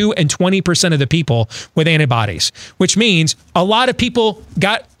between 2 and 20% of the people with antibodies, which means a lot of people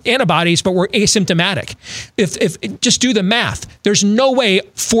got antibodies but were asymptomatic. If just do the math, there's no way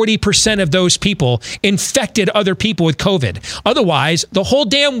 40% of those people infected other people with COVID. Otherwise, the whole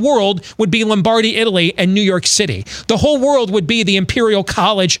damn world would be Lombardy, Italy, and New York City. The whole world would be the Imperial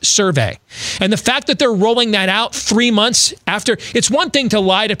College survey. And the fact that they're rolling that out 3 months after, it's one thing to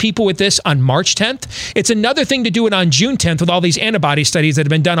lie to people with this on March 10th. It's another thing to do it on June 10th with all these antibody studies that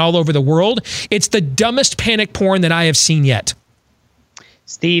have been done all over the world. It's the dumbest panic porn that I have seen yet.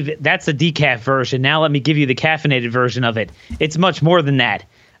 Steve, that's the decaf version. Now let me give you the caffeinated version of it. It's much more than that,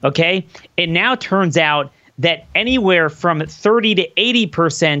 okay? It now turns out that anywhere from 30 to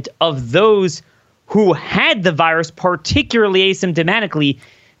 80% of those who had the virus, particularly asymptomatically,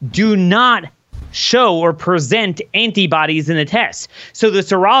 do not show or present antibodies in the test. So the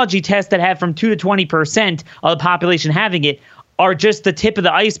serology tests that have from 2 to 20% of the population having it are just the tip of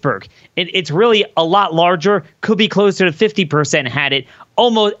the iceberg. It's really a lot larger, could be closer to 50% had it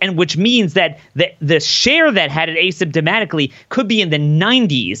almost, and which means that the share that had it asymptomatically could be in the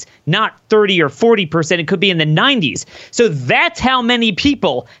 90s, not 30 or 40%. It could be in the 90s. So that's how many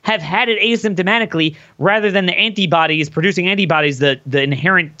people have had it asymptomatically rather than the antibodies, producing antibodies, the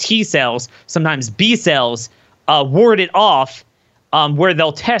inherent T cells, sometimes B cells, ward it off. Where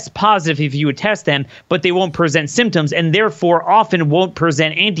they'll test positive if you would test them, but they won't present symptoms and therefore often won't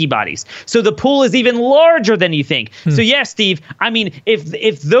present antibodies. So the pool is even larger than you think. So yes, Steve, I mean,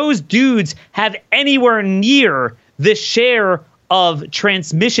 if those dudes have anywhere near the share of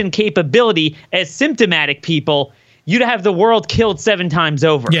transmission capability as symptomatic people, you'd have the world killed 7 times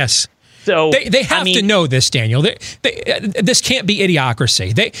over. Yes. So they have to know this, Daniel. This can't be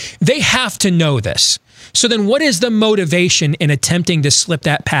idiocracy. They have to know this. So then what is the motivation in attempting to slip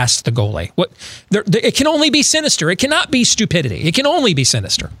that past the goalie? It can only be sinister. It cannot be stupidity. It can only be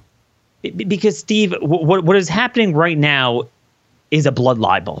sinister. Because, Steve, what is happening right now is a blood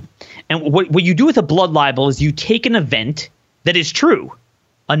libel. And what you do with a blood libel is you take an event that is true.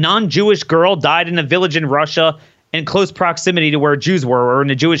 A non-Jewish girl died in a village in Russia in close proximity to where Jews were or in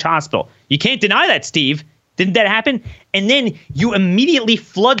a Jewish hospital. You can't deny that, Steve. Didn't that happen? And then you immediately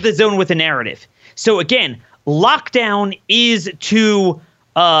flood the zone with a narrative. So again, lockdown is to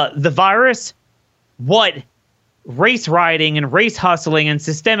the virus what race rioting and race hustling and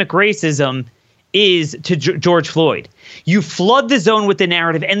systemic racism is to George Floyd. You flood the zone with the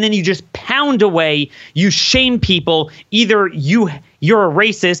narrative, and then you just pound away. You shame people. Either you're a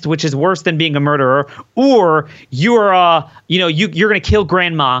racist, which is worse than being a murderer, or you're going to kill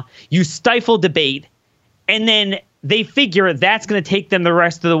grandma. You stifle debate, and then they figure that's going to take them the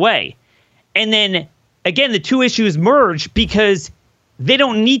rest of the way. And then, again, the two issues merge because they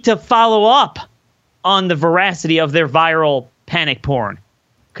don't need to follow up on the veracity of their viral panic porn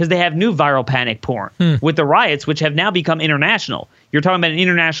because they have new viral panic porn with the riots, which have now become international. You're talking about an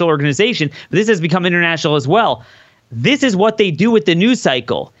international organization, but this has become international as well. This is what they do with the news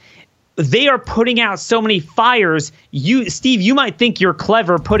cycle. They are putting out so many fires. Steve, you might think you're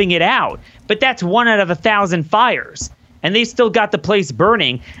clever putting it out, but that's 1 out of 1,000 fires. And they still got the place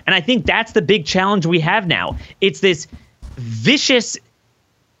burning. And I think that's the big challenge we have now. It's this vicious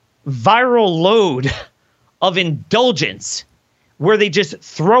viral load of indulgence where they just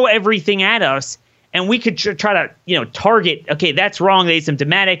throw everything at us. And we could try to, target, okay, that's wrong, the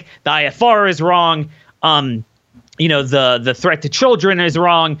asymptomatic, the IFR is wrong, the threat to children is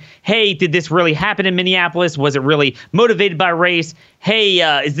wrong. Hey, did this really happen in Minneapolis? Was it really motivated by race? Hey,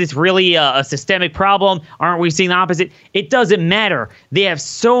 is this really a systemic problem? Aren't we seeing the opposite? It doesn't matter. They have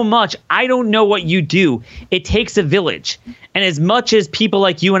so much. I don't know what you do. It takes a village. And as much as people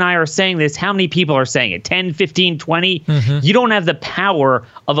like you and I are saying this, how many people are saying it? 10, 15, 20? Mm-hmm. You don't have the power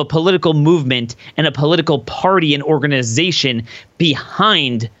of a political movement and a political party and organization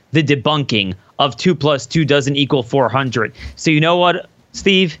behind the debunking of 2 + 2 doesn't equal 400. So you know what,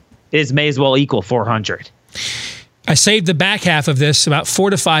 Steve? It may as well equal 400. I saved the back half of this, about 4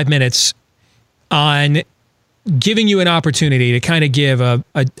 to 5 minutes, on giving you an opportunity to kind of give a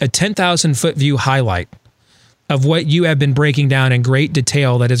 10,000-foot view highlight of what you have been breaking down in great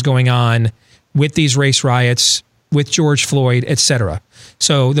detail that is going on with these race riots, with George Floyd, etc.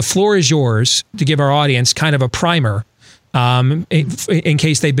 So the floor is yours to give our audience kind of a primer in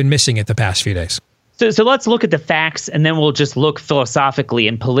case they've been missing it the past few days. So let's look at the facts, and then we'll just look philosophically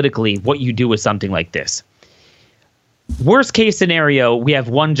and politically what you do with something like this. Worst case scenario, we have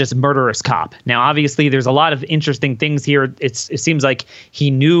one just murderous cop. Now, obviously, there's a lot of interesting things here. It seems like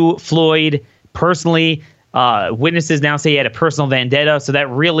he knew Floyd personally. Witnesses now say he had a personal vendetta, so that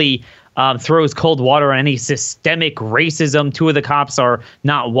really throws cold water on any systemic racism. 2 of the cops are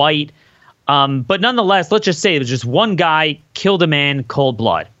not white. But nonetheless, let's just say it was just one guy killed a man, cold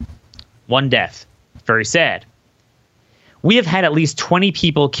blood. 1 death. Very sad. We have had at least 20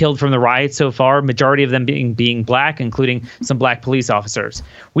 people killed from the riots so far, majority of them being black, including some black police officers.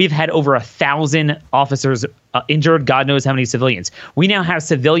 We've had over 1,000 officers injured, God knows how many civilians. We now have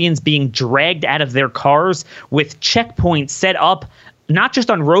civilians being dragged out of their cars with checkpoints set up not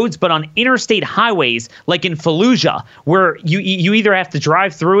just on roads, but on interstate highways, like in Fallujah, where you either have to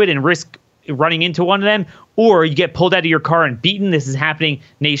drive through it and risk running into one of them, or you get pulled out of your car and beaten. This is happening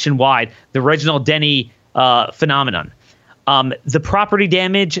nationwide. The Reginald Denny phenomenon. The property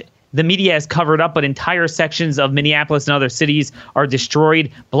damage, the media has covered up, but entire sections of Minneapolis and other cities are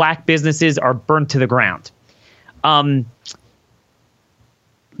destroyed. Black businesses are burnt to the ground.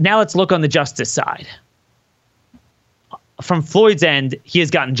 Now let's look on the justice side. From Floyd's end, he has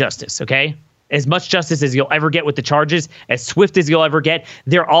gotten justice, okay? As much justice as you'll ever get with the charges, as swift as you'll ever get.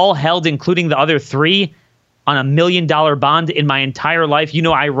 They're all held, including the other 3, on $1 million bond. In my entire life, you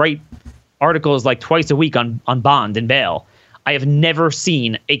know, I write articles like twice a week on bond and bail. I have never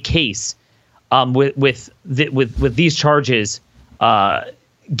seen a case with these charges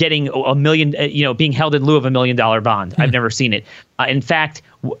getting $1 million, being held in lieu of $1 million bond. I've never seen it. In fact,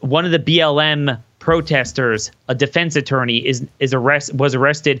 one of the BLM protesters, a defense attorney, was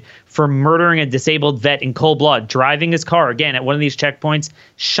arrested for murdering a disabled vet in cold blood, driving his car again at one of these checkpoints,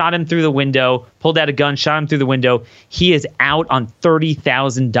 shot him through the window, pulled out a gun, shot him through the window. He is out on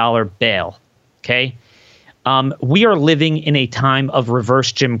 $30,000 bail. Okay. We are living in a time of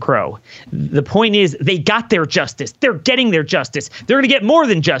reverse Jim Crow. The point is, they got their justice. They're getting their justice. They're going to get more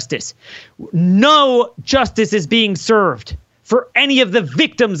than justice. No justice is being served for any of the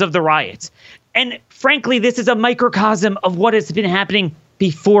victims of the riots. And frankly, this is a microcosm of what has been happening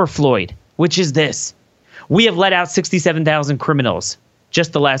before Floyd, which is this. We have let out 67,000 criminals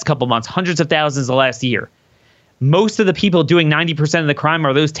just the last couple months, hundreds of thousands the last year. Most of the people doing 90% of the crime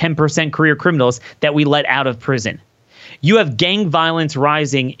are those 10% career criminals that we let out of prison. You have gang violence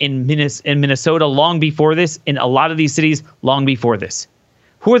rising in Minnesota long before this, in a lot of these cities long before this.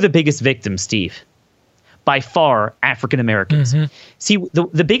 Who are the biggest victims, Steve? By far, African Americans. Mm-hmm. See,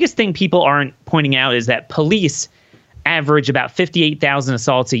 the biggest thing people aren't pointing out is that police average about 58,000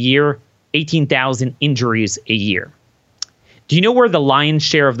 assaults a year, 18,000 injuries a year. Do you know where the lion's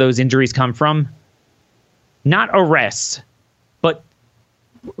share of those injuries come from? Not arrests, but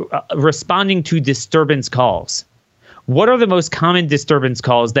responding to disturbance calls. What are the most common disturbance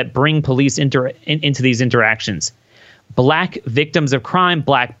calls that bring police into these interactions? Black victims of crime,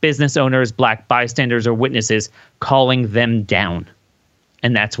 black business owners, black bystanders or witnesses calling them down.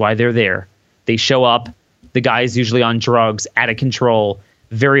 And that's why they're there. They show up. The guy is usually on drugs, out of control,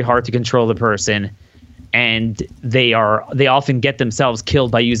 very hard to control the person. And they often get themselves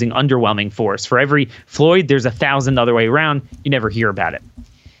killed by using underwhelming force. For every Floyd, there's 1,000 other way around. You never hear about it.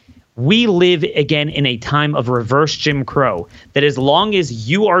 We live, again, in a time of reverse Jim Crow, that as long as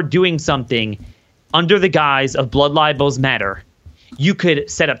you are doing something under the guise of blood libels matter, you could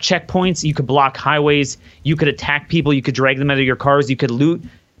set up checkpoints, you could block highways, you could attack people, you could drag them out of your cars, you could loot.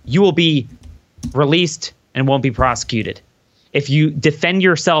 You will be released and won't be prosecuted. If you defend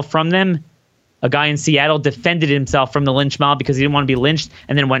yourself from them, a guy in Seattle defended himself from the lynch mob because he didn't want to be lynched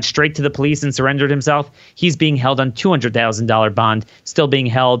and then went straight to the police and surrendered himself. He's being held on $200,000 bond, still being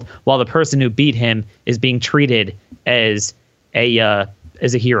held, while the person who beat him is being treated as a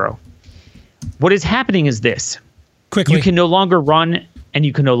hero. What is happening is this. Quickly. You can no longer run and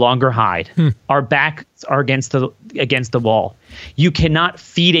you can no longer hide. Our backs are against the wall. You cannot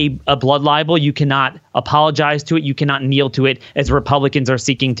feed a blood libel. You cannot apologize to it. You cannot kneel to it, as Republicans are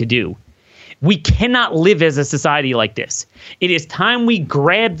seeking to do. We cannot live as a society like this. It is time we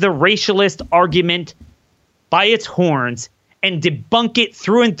grab the racialist argument by its horns and debunk it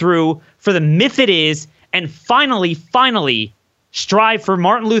through and through for the myth it is, and finally strive for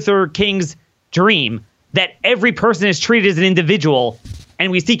Martin Luther King's dream that every person is treated as an individual,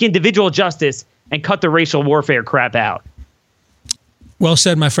 and we seek individual justice and cut the racial warfare crap out. Well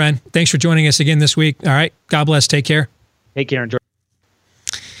said, my friend. Thanks for joining us again this week. All right. God bless. Take care. Take care. Enjoy.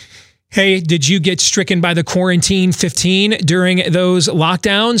 Hey, did you get stricken by the quarantine 15 during those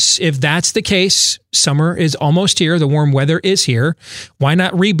lockdowns? If that's the case, summer is almost here. The warm weather is here. Why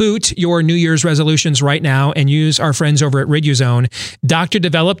not reboot your New Year's resolutions right now and use our friends over at Riduzone? Doctor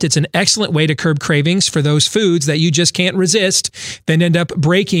developed, it's an excellent way to curb cravings for those foods that you just can't resist, then end up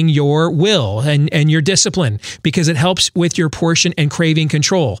breaking your will and your discipline, because it helps with your portion and craving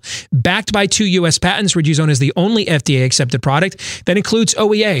control. Backed by 2 U.S. patents, Riduzone is the only FDA-accepted product that includes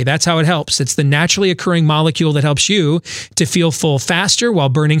OEA. That's how it helps. It's the naturally occurring molecule that helps you to feel full faster while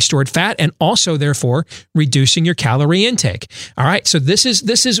burning stored fat, and also, therefore, reducing your calorie intake. All right. So this is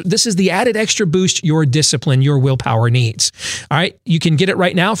the added extra boost your discipline, your willpower needs. All right. You can get it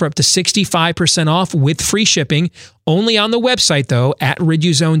right now for up to 65% off with free shipping. Only on the website, though, at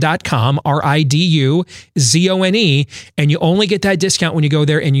riduzone.com, RIDUZONE, and you only get that discount when you go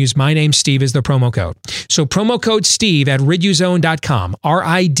there and use my name, Steve, as the promo code. So promo code Steve at riduzone.com,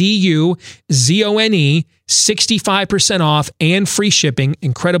 RIDUZONE, 65% off and free shipping.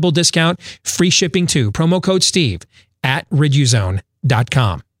 Incredible discount, free shipping too. Promo code Steve at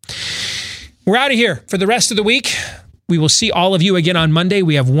riduzone.com. We're out of here for the rest of the week. We will see all of you again on Monday.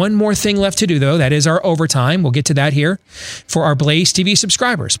 We have one more thing left to do, though. That is our overtime. We'll get to that here for our Blaze TV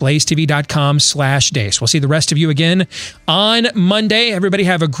subscribers, blazetv.com/Deace. We'll see the rest of you again on Monday. Everybody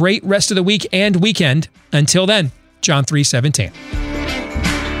have a great rest of the week and weekend. Until then, John 3:17.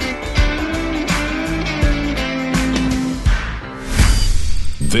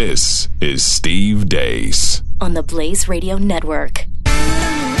 This is Steve Deace on the Blaze Radio Network.